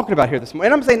what I'm talking about here this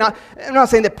morning. And I'm not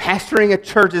saying that pastoring a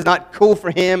church is not cool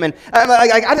for him. And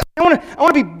I want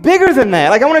to be bigger than that.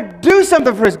 Like I want to do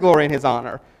something for his glory and his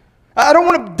honor. I don't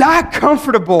want to die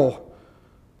comfortable.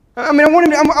 I mean, I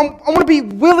want to be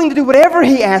willing to do whatever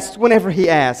he asks whenever he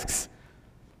asks.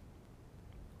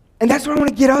 And that's what I want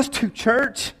to get us to,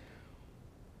 church.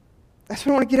 That's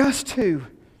what I want to get us to.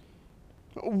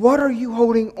 What are you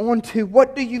holding on to?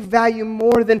 What do you value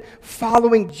more than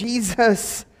following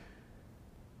Jesus?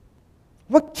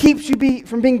 What keeps you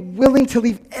from being willing to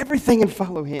leave everything and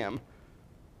follow him?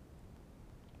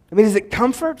 I mean, is it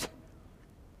comfort?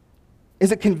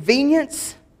 Is it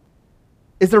convenience?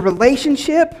 Is there a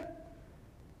relationship?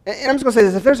 And I'm just going to say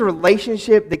this. If there's a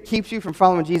relationship that keeps you from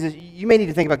following Jesus, you may need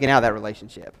to think about getting out of that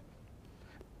relationship.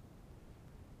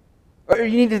 Or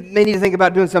you may need to think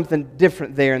about doing something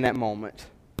different there in that moment.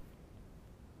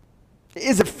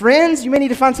 Is it friends? You may need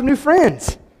to find some new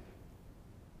friends.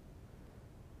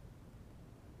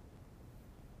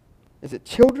 Is it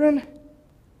children?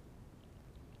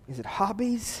 Is it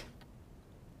hobbies?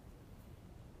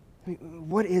 I mean,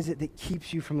 what is it that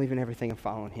keeps you from leaving everything and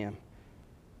following him?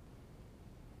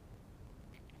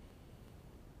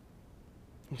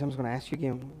 And so I'm just going to ask you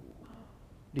again,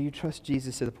 do you trust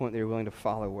Jesus to the point that you're willing to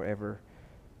follow wherever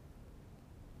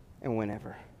and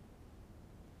whenever?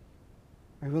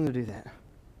 Are you willing to do that?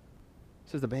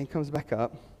 So as the band comes back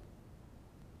up,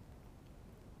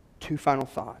 2 final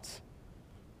thoughts,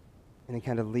 and then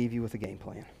kind of leave you with a game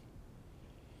plan.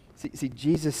 See,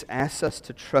 Jesus asks us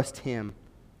to trust him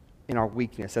in our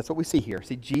weakness. That's what we see here.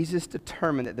 See, Jesus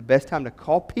determined that the best time to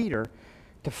call Peter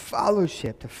to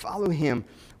fellowship, to follow him,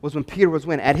 was when Peter was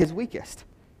at his weakest.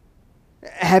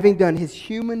 Having done his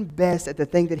human best at the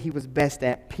thing that he was best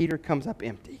at, Peter comes up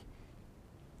empty.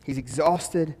 He's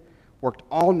exhausted, worked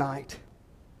all night,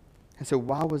 And so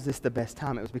why was this the best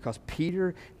time? It was because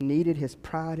Peter needed his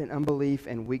pride and unbelief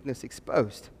and weakness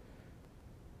exposed.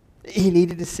 He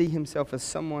needed to see himself as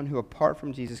someone who, apart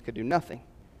from Jesus, could do nothing.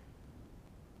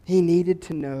 He needed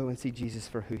to know and see Jesus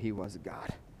for who he was,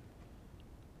 God.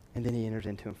 And then he enters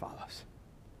into and follows.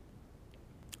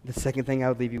 The second thing I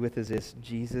would leave you with is this: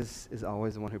 Jesus is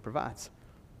always the one who provides.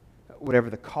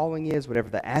 Whatever the calling is, whatever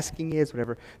the asking is,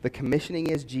 whatever the commissioning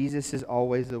is, Jesus is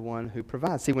always the one who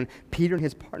provides. See, when Peter and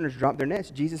his partners dropped their nets,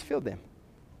 Jesus filled them.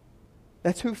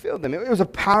 That's who filled them. It was a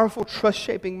powerful,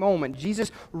 trust-shaping moment.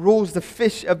 Jesus rules the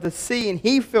fish of the sea, and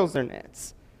he fills their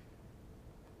nets.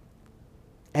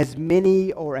 As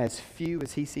many or as few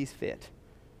as he sees fit.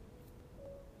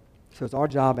 So it's our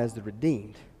job as the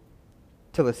redeemed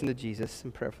to listen to Jesus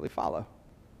and prayerfully follow.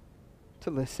 To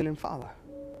listen and follow.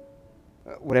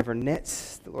 Whatever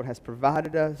nets the Lord has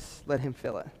provided us, let him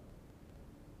fill it.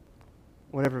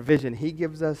 Whatever vision he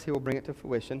gives us, he will bring it to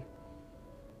fruition.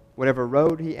 Whatever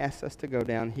road he asks us to go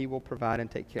down, he will provide and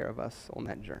take care of us on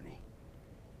that journey.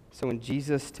 So when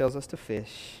Jesus tells us to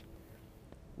fish,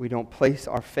 we don't place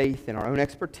our faith in our own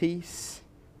expertise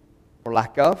or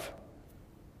lack of.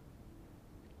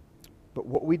 But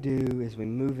what we do is we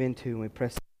move into and we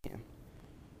press him.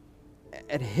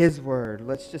 At his word,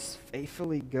 let's just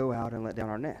faithfully go out and let down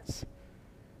our nets.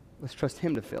 Let's trust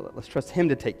him to fill it. Let's trust him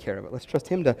to take care of it. Let's trust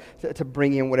him to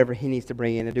bring in whatever he needs to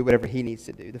bring in and do whatever he needs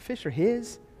to do. The fish are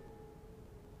his.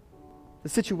 The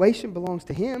situation belongs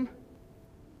to him.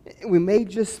 We may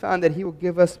just find that he will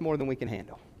give us more than we can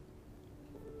handle.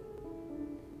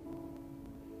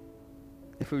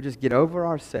 If we would just get over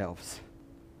ourselves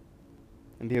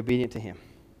and be obedient to him.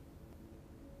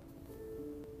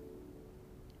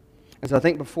 And so I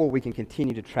think before we can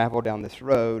continue to travel down this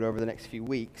road over the next few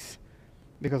weeks,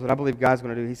 because what I believe God's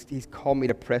going to do, he's called me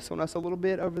to press on us a little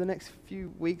bit over the next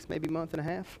few weeks, maybe month and a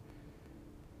half,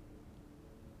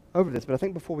 over this. But I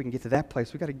think before we can get to that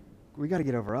place, we got to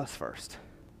get over us first.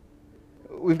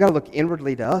 We've got to look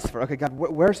inwardly to us for, okay, God,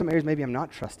 where are some areas maybe I'm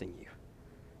not trusting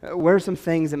you? Where are some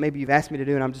things that maybe you've asked me to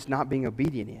do and I'm just not being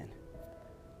obedient in?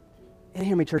 And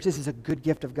hear me, church, this is a good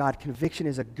gift of God. Conviction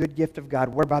is a good gift of God,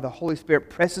 whereby the Holy Spirit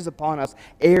presses upon us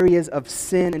areas of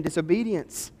sin and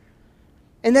disobedience.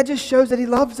 And that just shows that he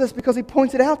loves us because he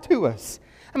points it out to us.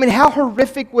 I mean, how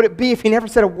horrific would it be if he never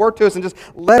said a word to us and just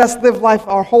let us live life,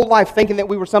 our whole life, thinking that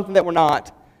we were something that we're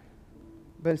not?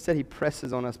 But instead, he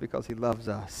presses on us because he loves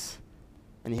us.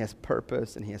 And he has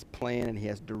purpose, and he has plan, and he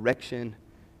has direction.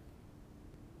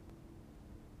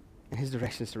 And his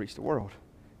direction is to reach the world,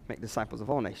 make disciples of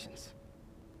all nations.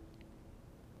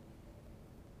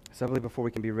 So I believe before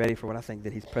we can be ready for what I think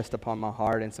that he's pressed upon my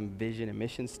heart and some vision and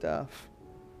mission stuff,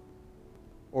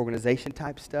 organization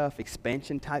type stuff,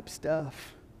 expansion type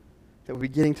stuff that we'll be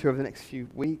getting to over the next few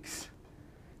weeks.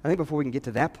 I think before we can get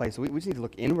to that place, we just need to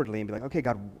look inwardly and be like, okay,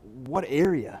 God, what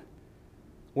area?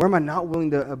 Where am I not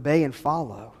willing to obey and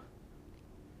follow?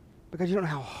 Because you don't know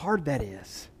how hard that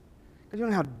is. Because you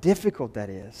don't know how difficult that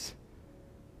is.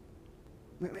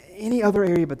 Any other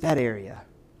area but that area.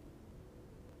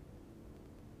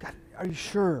 God, are you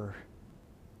sure?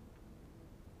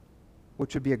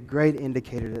 Which would be a great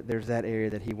indicator that there's that area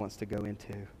that he wants to go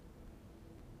into.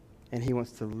 And he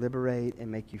wants to liberate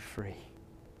and make you free.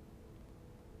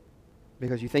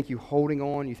 Because you think you holding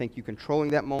on, you think you controlling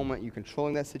that moment, you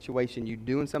controlling that situation, you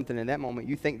doing something in that moment,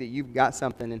 you think that you've got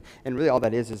something, and really all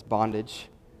that is bondage.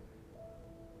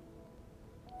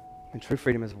 And true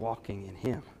freedom is walking in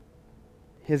him.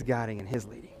 His guiding and his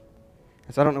leading.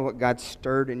 And so I don't know what God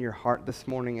stirred in your heart this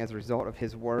morning as a result of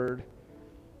his word.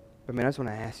 But man, I just want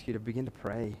to ask you to begin to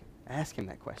pray. Ask him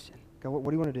that question. God, what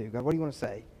do you want to do? God, what do you want to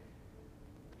say?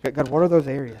 God, what are those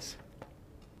areas?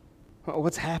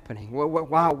 What's happening?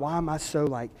 Why am I so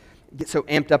get so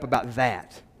amped up about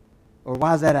that? Or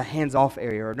why is that a hands-off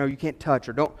area? Or no, you can't touch,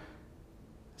 or don't.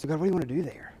 So God, what do you want to do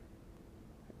there?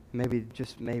 Maybe,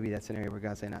 just maybe that's an area where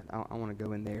God's saying, I want to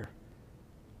go in there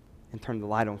and turn the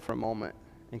light on for a moment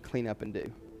and clean up and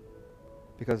do.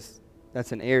 Because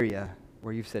that's an area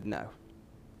where you've said no.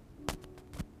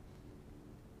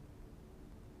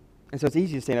 And so it's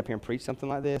easy to stand up here and preach something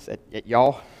like this at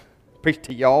y'all, preach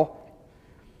to y'all.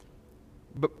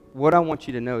 But what I want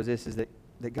you to know is this, is that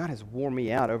God has worn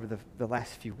me out over the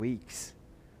last few weeks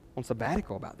on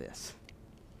sabbatical about this.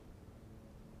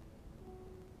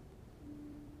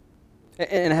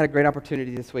 And I had a great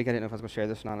opportunity this week. I didn't know if I was going to share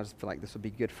this or not. I just feel like this would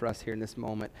be good for us here in this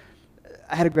moment.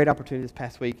 I had a great opportunity this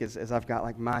past week as I've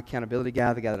got my accountability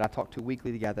guy, the guy that I talk to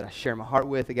weekly, the guy that I share my heart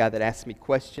with, the guy that asks me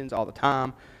questions all the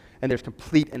time. And there's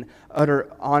complete and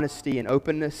utter honesty and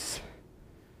openness.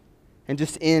 And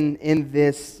just in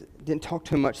this, didn't talk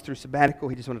to him much through sabbatical.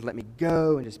 He just wanted to let me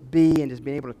go and just be and just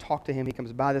being able to talk to him. He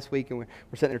comes by this week and we're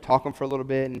sitting there talking for a little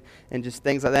bit and just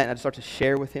things like that. And I just start to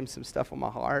share with him some stuff on my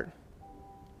heart.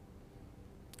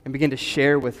 And begin to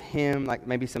share with him like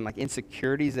maybe some like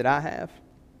insecurities that I have.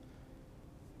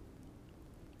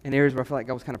 In areas where I feel like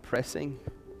God was kind of pressing.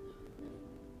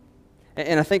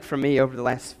 And I think for me, over the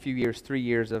last few years, 3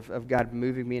 years of God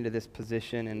moving me into this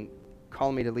position and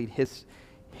calling me to lead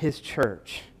His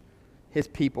church, His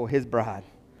people, His bride,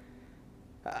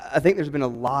 I think there's been a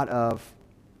lot of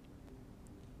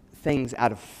things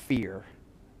out of fear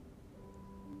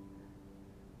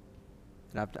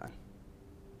that I've done.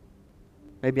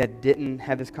 Maybe I didn't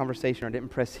have this conversation, or I didn't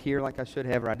press here like I should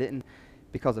have, or I didn't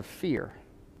because of fear.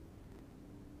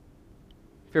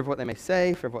 Fear of what they may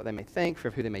say, fear of what they may think, fear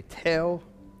of who they may tell,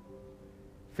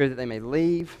 fear that they may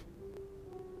leave,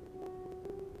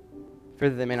 fear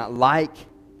that they may not like.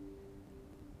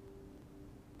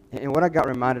 And what I got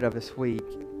reminded of this week,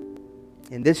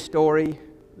 in this story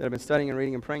that I've been studying and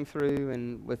reading and praying through,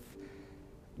 and with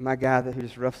my guy who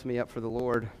just roughs me up for the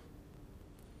Lord,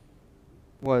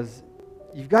 was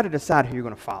you've got to decide who you're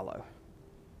going to follow.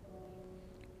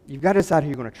 You've got to decide who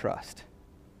you're going to trust.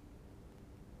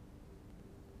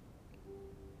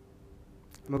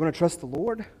 Am I going to trust the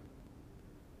Lord?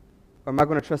 Or am I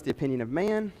going to trust the opinion of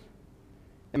man?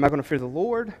 Am I going to fear the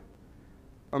Lord?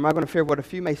 Or am I going to fear what a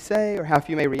few may say, or how a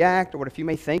few may react, or what a few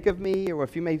may think of me, or what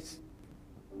a few may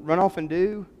run off and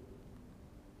do?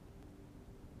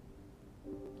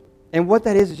 And what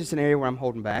that is just an area where I'm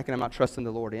holding back and I'm not trusting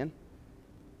the Lord in.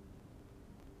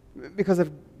 Because if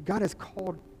God has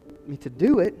called me to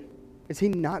do it, is He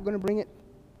not going to bring it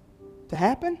to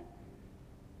happen?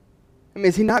 I mean,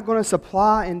 is He not going to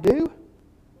supply and do?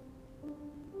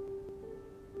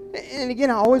 And again,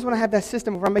 I always want to have that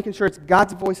system where I'm making sure it's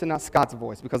God's voice and not Scott's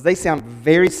voice, because they sound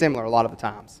very similar a lot of the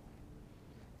times,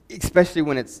 especially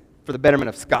when it's for the betterment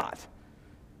of Scott.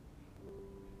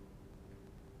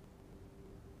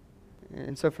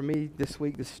 And so for me this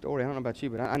week, this story, I don't know about you,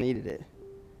 but I needed it.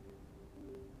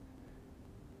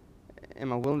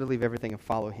 Am I willing to leave everything and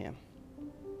follow Him?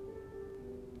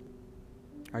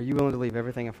 Are you willing to leave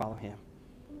everything and follow Him?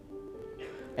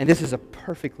 And this is a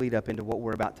perfect lead up into what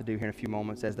we're about to do here in a few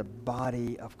moments as the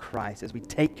body of Christ, as we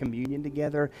take communion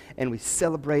together and we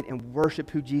celebrate and worship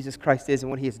who Jesus Christ is and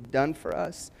what He has done for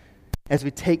us. As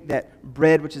we take that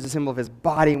bread, which is a symbol of His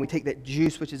body, and we take that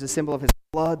juice, which is a symbol of His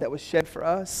blood that was shed for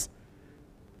us.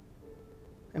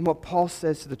 And what Paul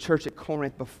says to the church at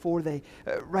Corinth before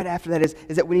right after that is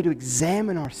that we need to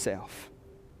examine ourselves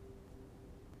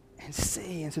and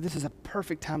see. And so this is a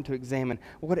perfect time to examine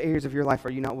what areas of your life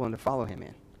are you not willing to follow Him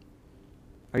in?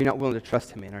 Are you not willing to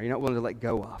trust Him in? Are you not willing to let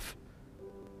go of?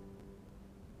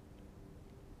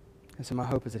 And so my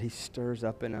hope is that He stirs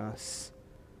up in us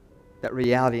that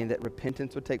reality and that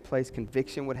repentance would take place,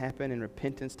 conviction would happen, and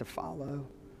repentance to follow.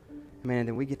 Man, and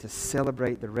then we get to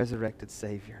celebrate the resurrected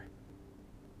Savior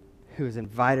who has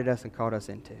invited us and called us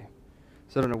into.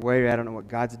 So I don't know where you're at. I don't know what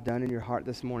God's done in your heart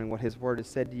this morning, what His Word has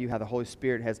said to you, how the Holy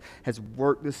Spirit has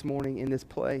worked this morning in this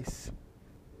place.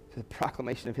 To the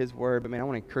proclamation of His Word. But man, I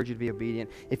want to encourage you to be obedient.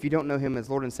 If you don't know Him as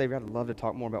Lord and Savior, I'd love to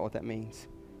talk more about what that means.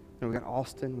 You know, we've got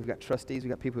Austin, we've got trustees, we've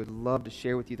got people who'd love to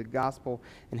share with you the gospel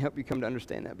and help you come to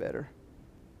understand that better.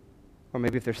 Or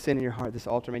maybe if there's sin in your heart, this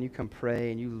altar, man, you come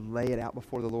pray and you lay it out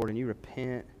before the Lord and you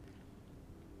repent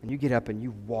and you get up and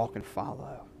you walk and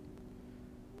follow.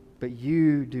 But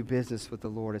you do business with the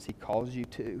Lord as He calls you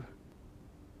to,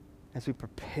 as we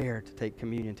prepare to take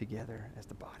communion together as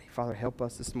the body. Father, help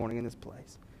us this morning in this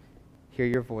place. Hear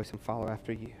your voice and follow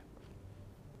after you.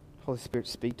 Holy Spirit,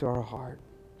 speak to our heart.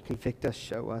 Convict us,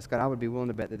 show us. God, I would be willing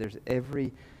to bet that there's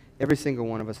every single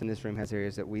one of us in this room has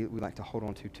areas that we like to hold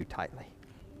on to too tightly.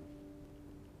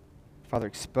 Father,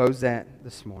 expose that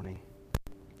this morning.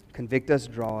 Convict us,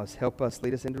 draw us, help us,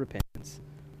 lead us into repentance.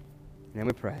 And then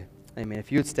we pray. Amen.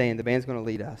 If you would stand, the band's going to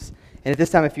lead us. And at this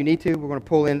time, if you need to, we're going to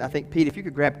pull in, I think, Pete, if you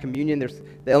could grab communion, there's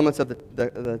the elements of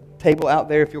the table out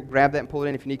there. If you'll grab that and pull it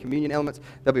in. If you need communion elements,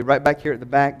 they'll be right back here at the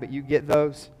back, but you get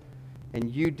those,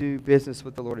 and you do business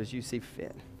with the Lord as you see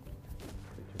fit.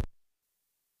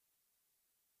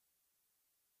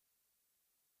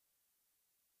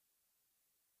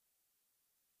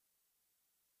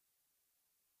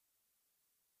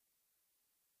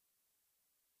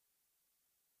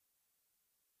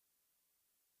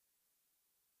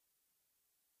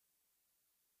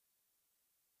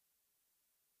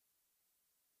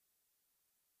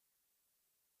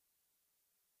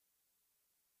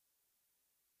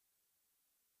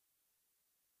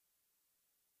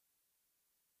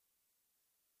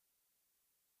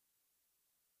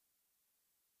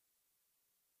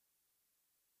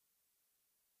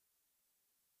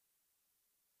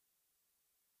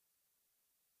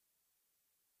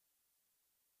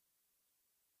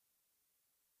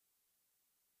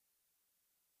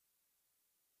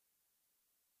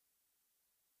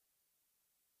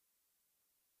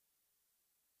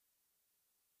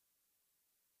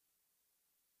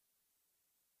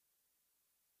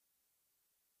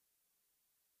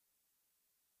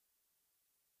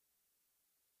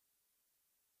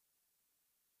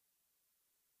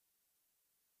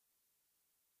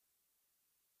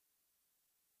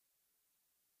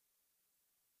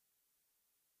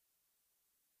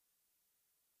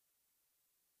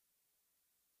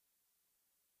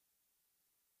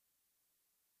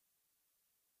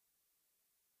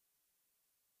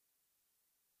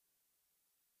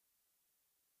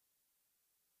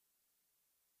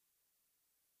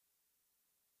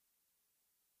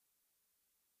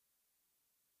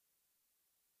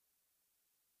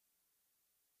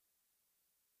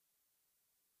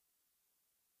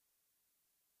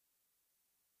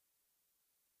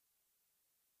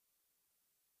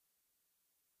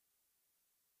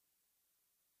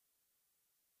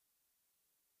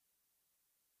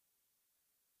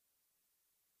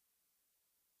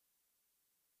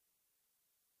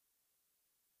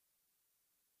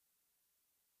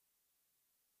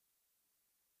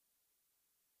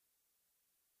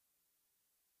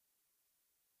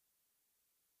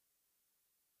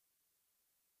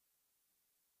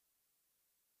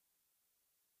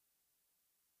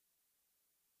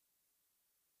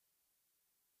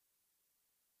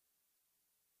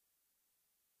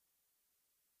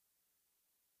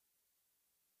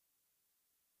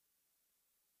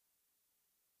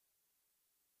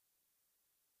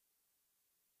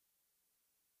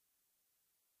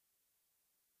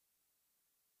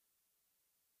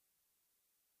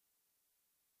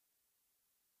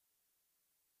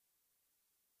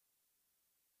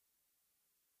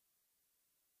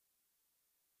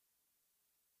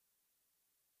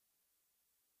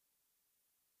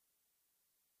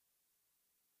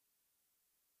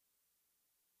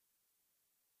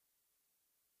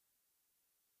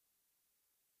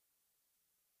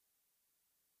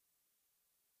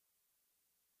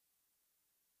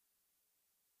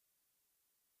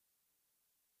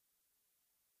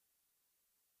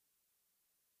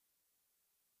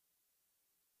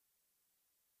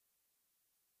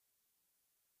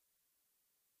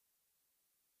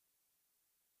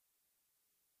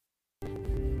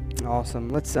 Awesome.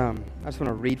 Let's. I just want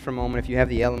to read for a moment. If you have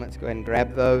the elements, go ahead and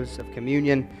grab those of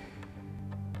communion.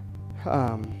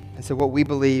 And so, what we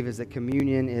believe is that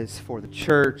communion is for the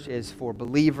church, is for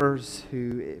believers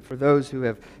for those who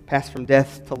have passed from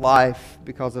death to life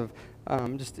because of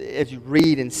just as you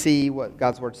read and see what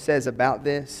God's Word says about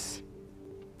this.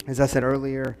 As I said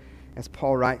earlier, as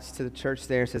Paul writes to the church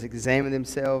there, it says, examine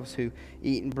themselves who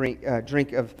eat and drink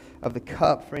of the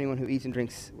cup. For anyone who eats and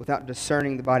drinks without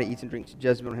discerning the body eats and drinks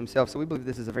judgment on himself. So we believe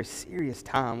this is a very serious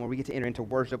time where we get to enter into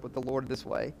worship with the Lord this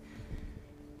way.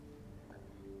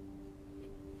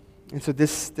 And so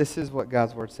this is what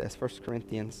God's Word says. 1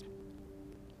 Corinthians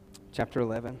chapter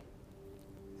 11.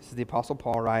 This is the Apostle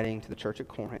Paul writing to the church at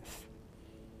Corinth.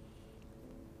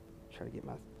 Try to get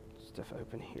my stuff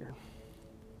open here.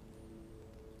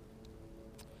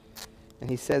 And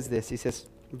he says this, he says,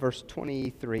 verse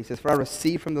 23, he says, for I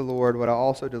received from the Lord what I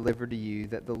also delivered to you,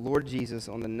 that the Lord Jesus,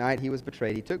 on the night he was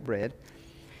betrayed, he took bread,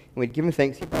 and when he'd given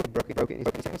thanks, he broke it, and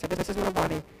he said, this is my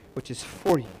body, which is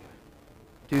for you.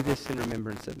 Do this in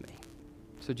remembrance of me.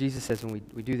 So Jesus says when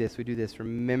we do this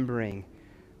remembering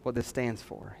what this stands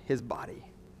for, his body,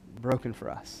 broken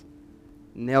for us,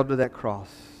 nailed to that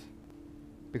cross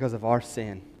because of our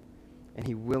sin, and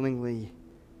he willingly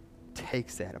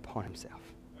takes that upon himself.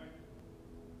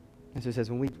 And so it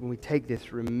says, when we take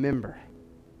this, remember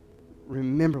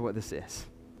what this is.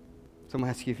 So I'm going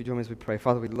to ask you if you join me as we pray.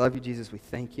 Father, we love you, Jesus. We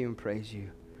thank you and praise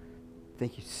you.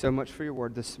 Thank you so much for your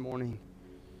word this morning.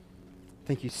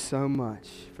 Thank you so much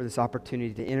for this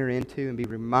opportunity to enter into and be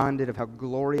reminded of how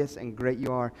glorious and great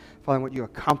you are. Father, what you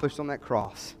accomplished on that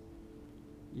cross.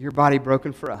 Your body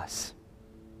broken for us.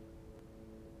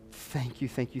 Thank you,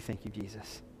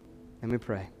 Jesus. And we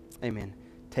pray. Amen.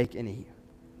 Take and eat.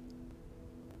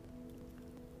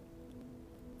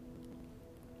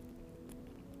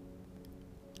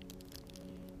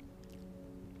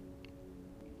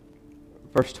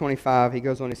 Verse 25, he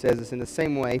goes on, he says this, in the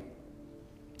same way,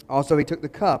 also he took the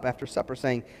cup after supper,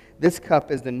 saying, this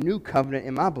cup is the new covenant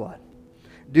in my blood.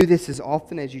 Do this as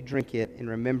often as you drink it in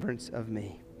remembrance of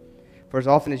me. For as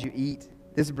often as you eat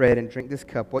this bread and drink this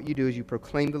cup, what you do is you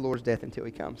proclaim the Lord's death until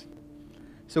he comes.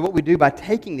 So what we do by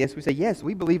taking this, we say, yes,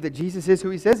 we believe that Jesus is who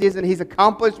he says he is, and he's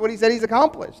accomplished what he said he's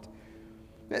accomplished.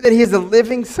 That he is the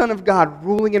living Son of God,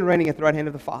 ruling and reigning at the right hand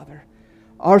of the Father.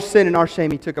 Our sin and our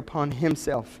shame he took upon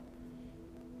himself.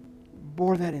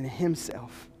 Bore that in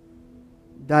himself,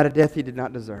 died a death he did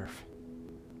not deserve,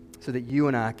 so that you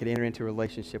and I could enter into a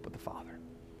relationship with the Father.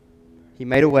 He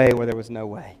made a way where there was no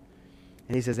way.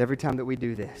 And he says every time that we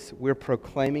do this, we're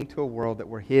proclaiming to a world that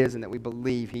we're his and that we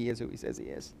believe he is who he says he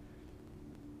is.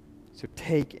 So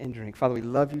take and drink. Father, we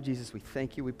love you, Jesus. We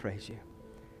thank you. We praise you.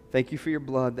 Thank you for your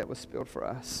blood that was spilled for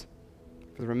us,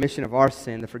 for the remission of our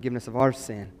sin, the forgiveness of our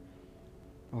sin.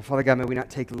 Oh, Father God, may we not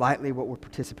take lightly what we're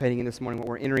participating in this morning, what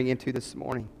we're entering into this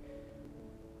morning.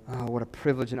 Oh, what a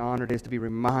privilege and honor it is to be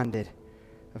reminded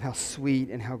of how sweet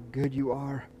and how good you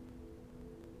are.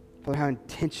 Father, how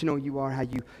intentional you are, how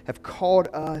you have called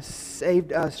us,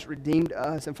 saved us, redeemed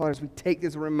us. And Father, as we take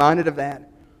this, we're reminded of that.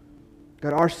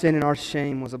 God, our sin and our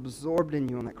shame was absorbed in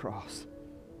you on that cross.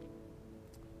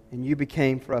 And you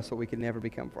became for us what we could never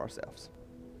become for ourselves.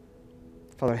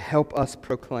 Father, help us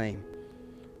proclaim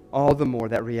all the more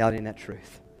that reality and that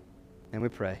truth. And we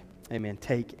pray, amen.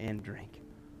 Take and drink.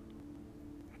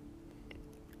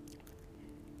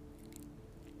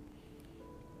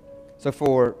 So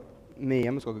for me,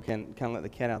 I'm just going to kind of let the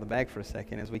cat out of the bag for a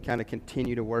second as we kind of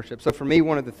continue to worship. So for me,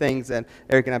 one of the things that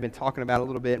Eric and I have been talking about a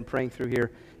little bit and praying through here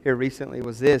recently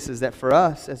was this, is that for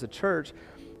us as a church,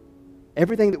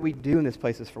 everything that we do in this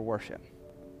place is for worship.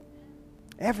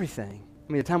 Everything.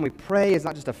 I mean, the time we pray is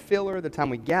not just a filler, the time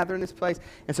we gather in this place.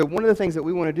 And so one of the things that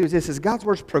we want to do is this, is God's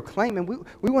word's proclaimed, and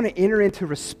we want to enter into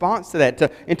response to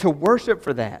that, into worship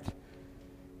for that.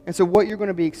 And so what you're going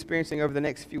to be experiencing over the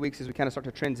next few weeks as we kind of start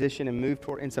to transition and move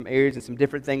toward in some areas and some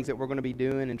different things that we're going to be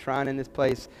doing and trying in this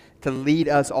place to lead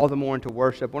us all the more into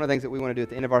worship. One of the things that we want to do at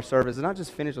the end of our service is not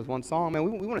just finish with one song,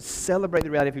 man. We want to celebrate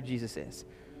the reality of who Jesus is.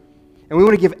 And we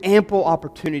want to give ample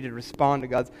opportunity to respond to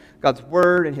God's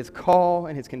word and his call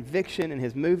and his conviction and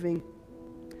his moving.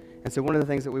 And so one of the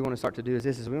things that we want to start to do is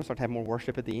this, is we want to start to have more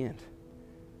worship at the end.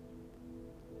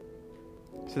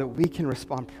 So that we can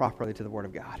respond properly to the word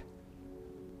of God,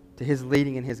 to his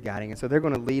leading and his guiding. And so they're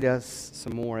going to lead us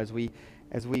some more as we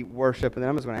worship. And then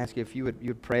I'm just going to ask you if you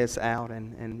would pray us out.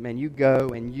 And man, you go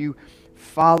and you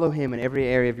follow him in every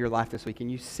area of your life this week, and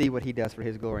you see what he does for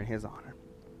his glory and his honor.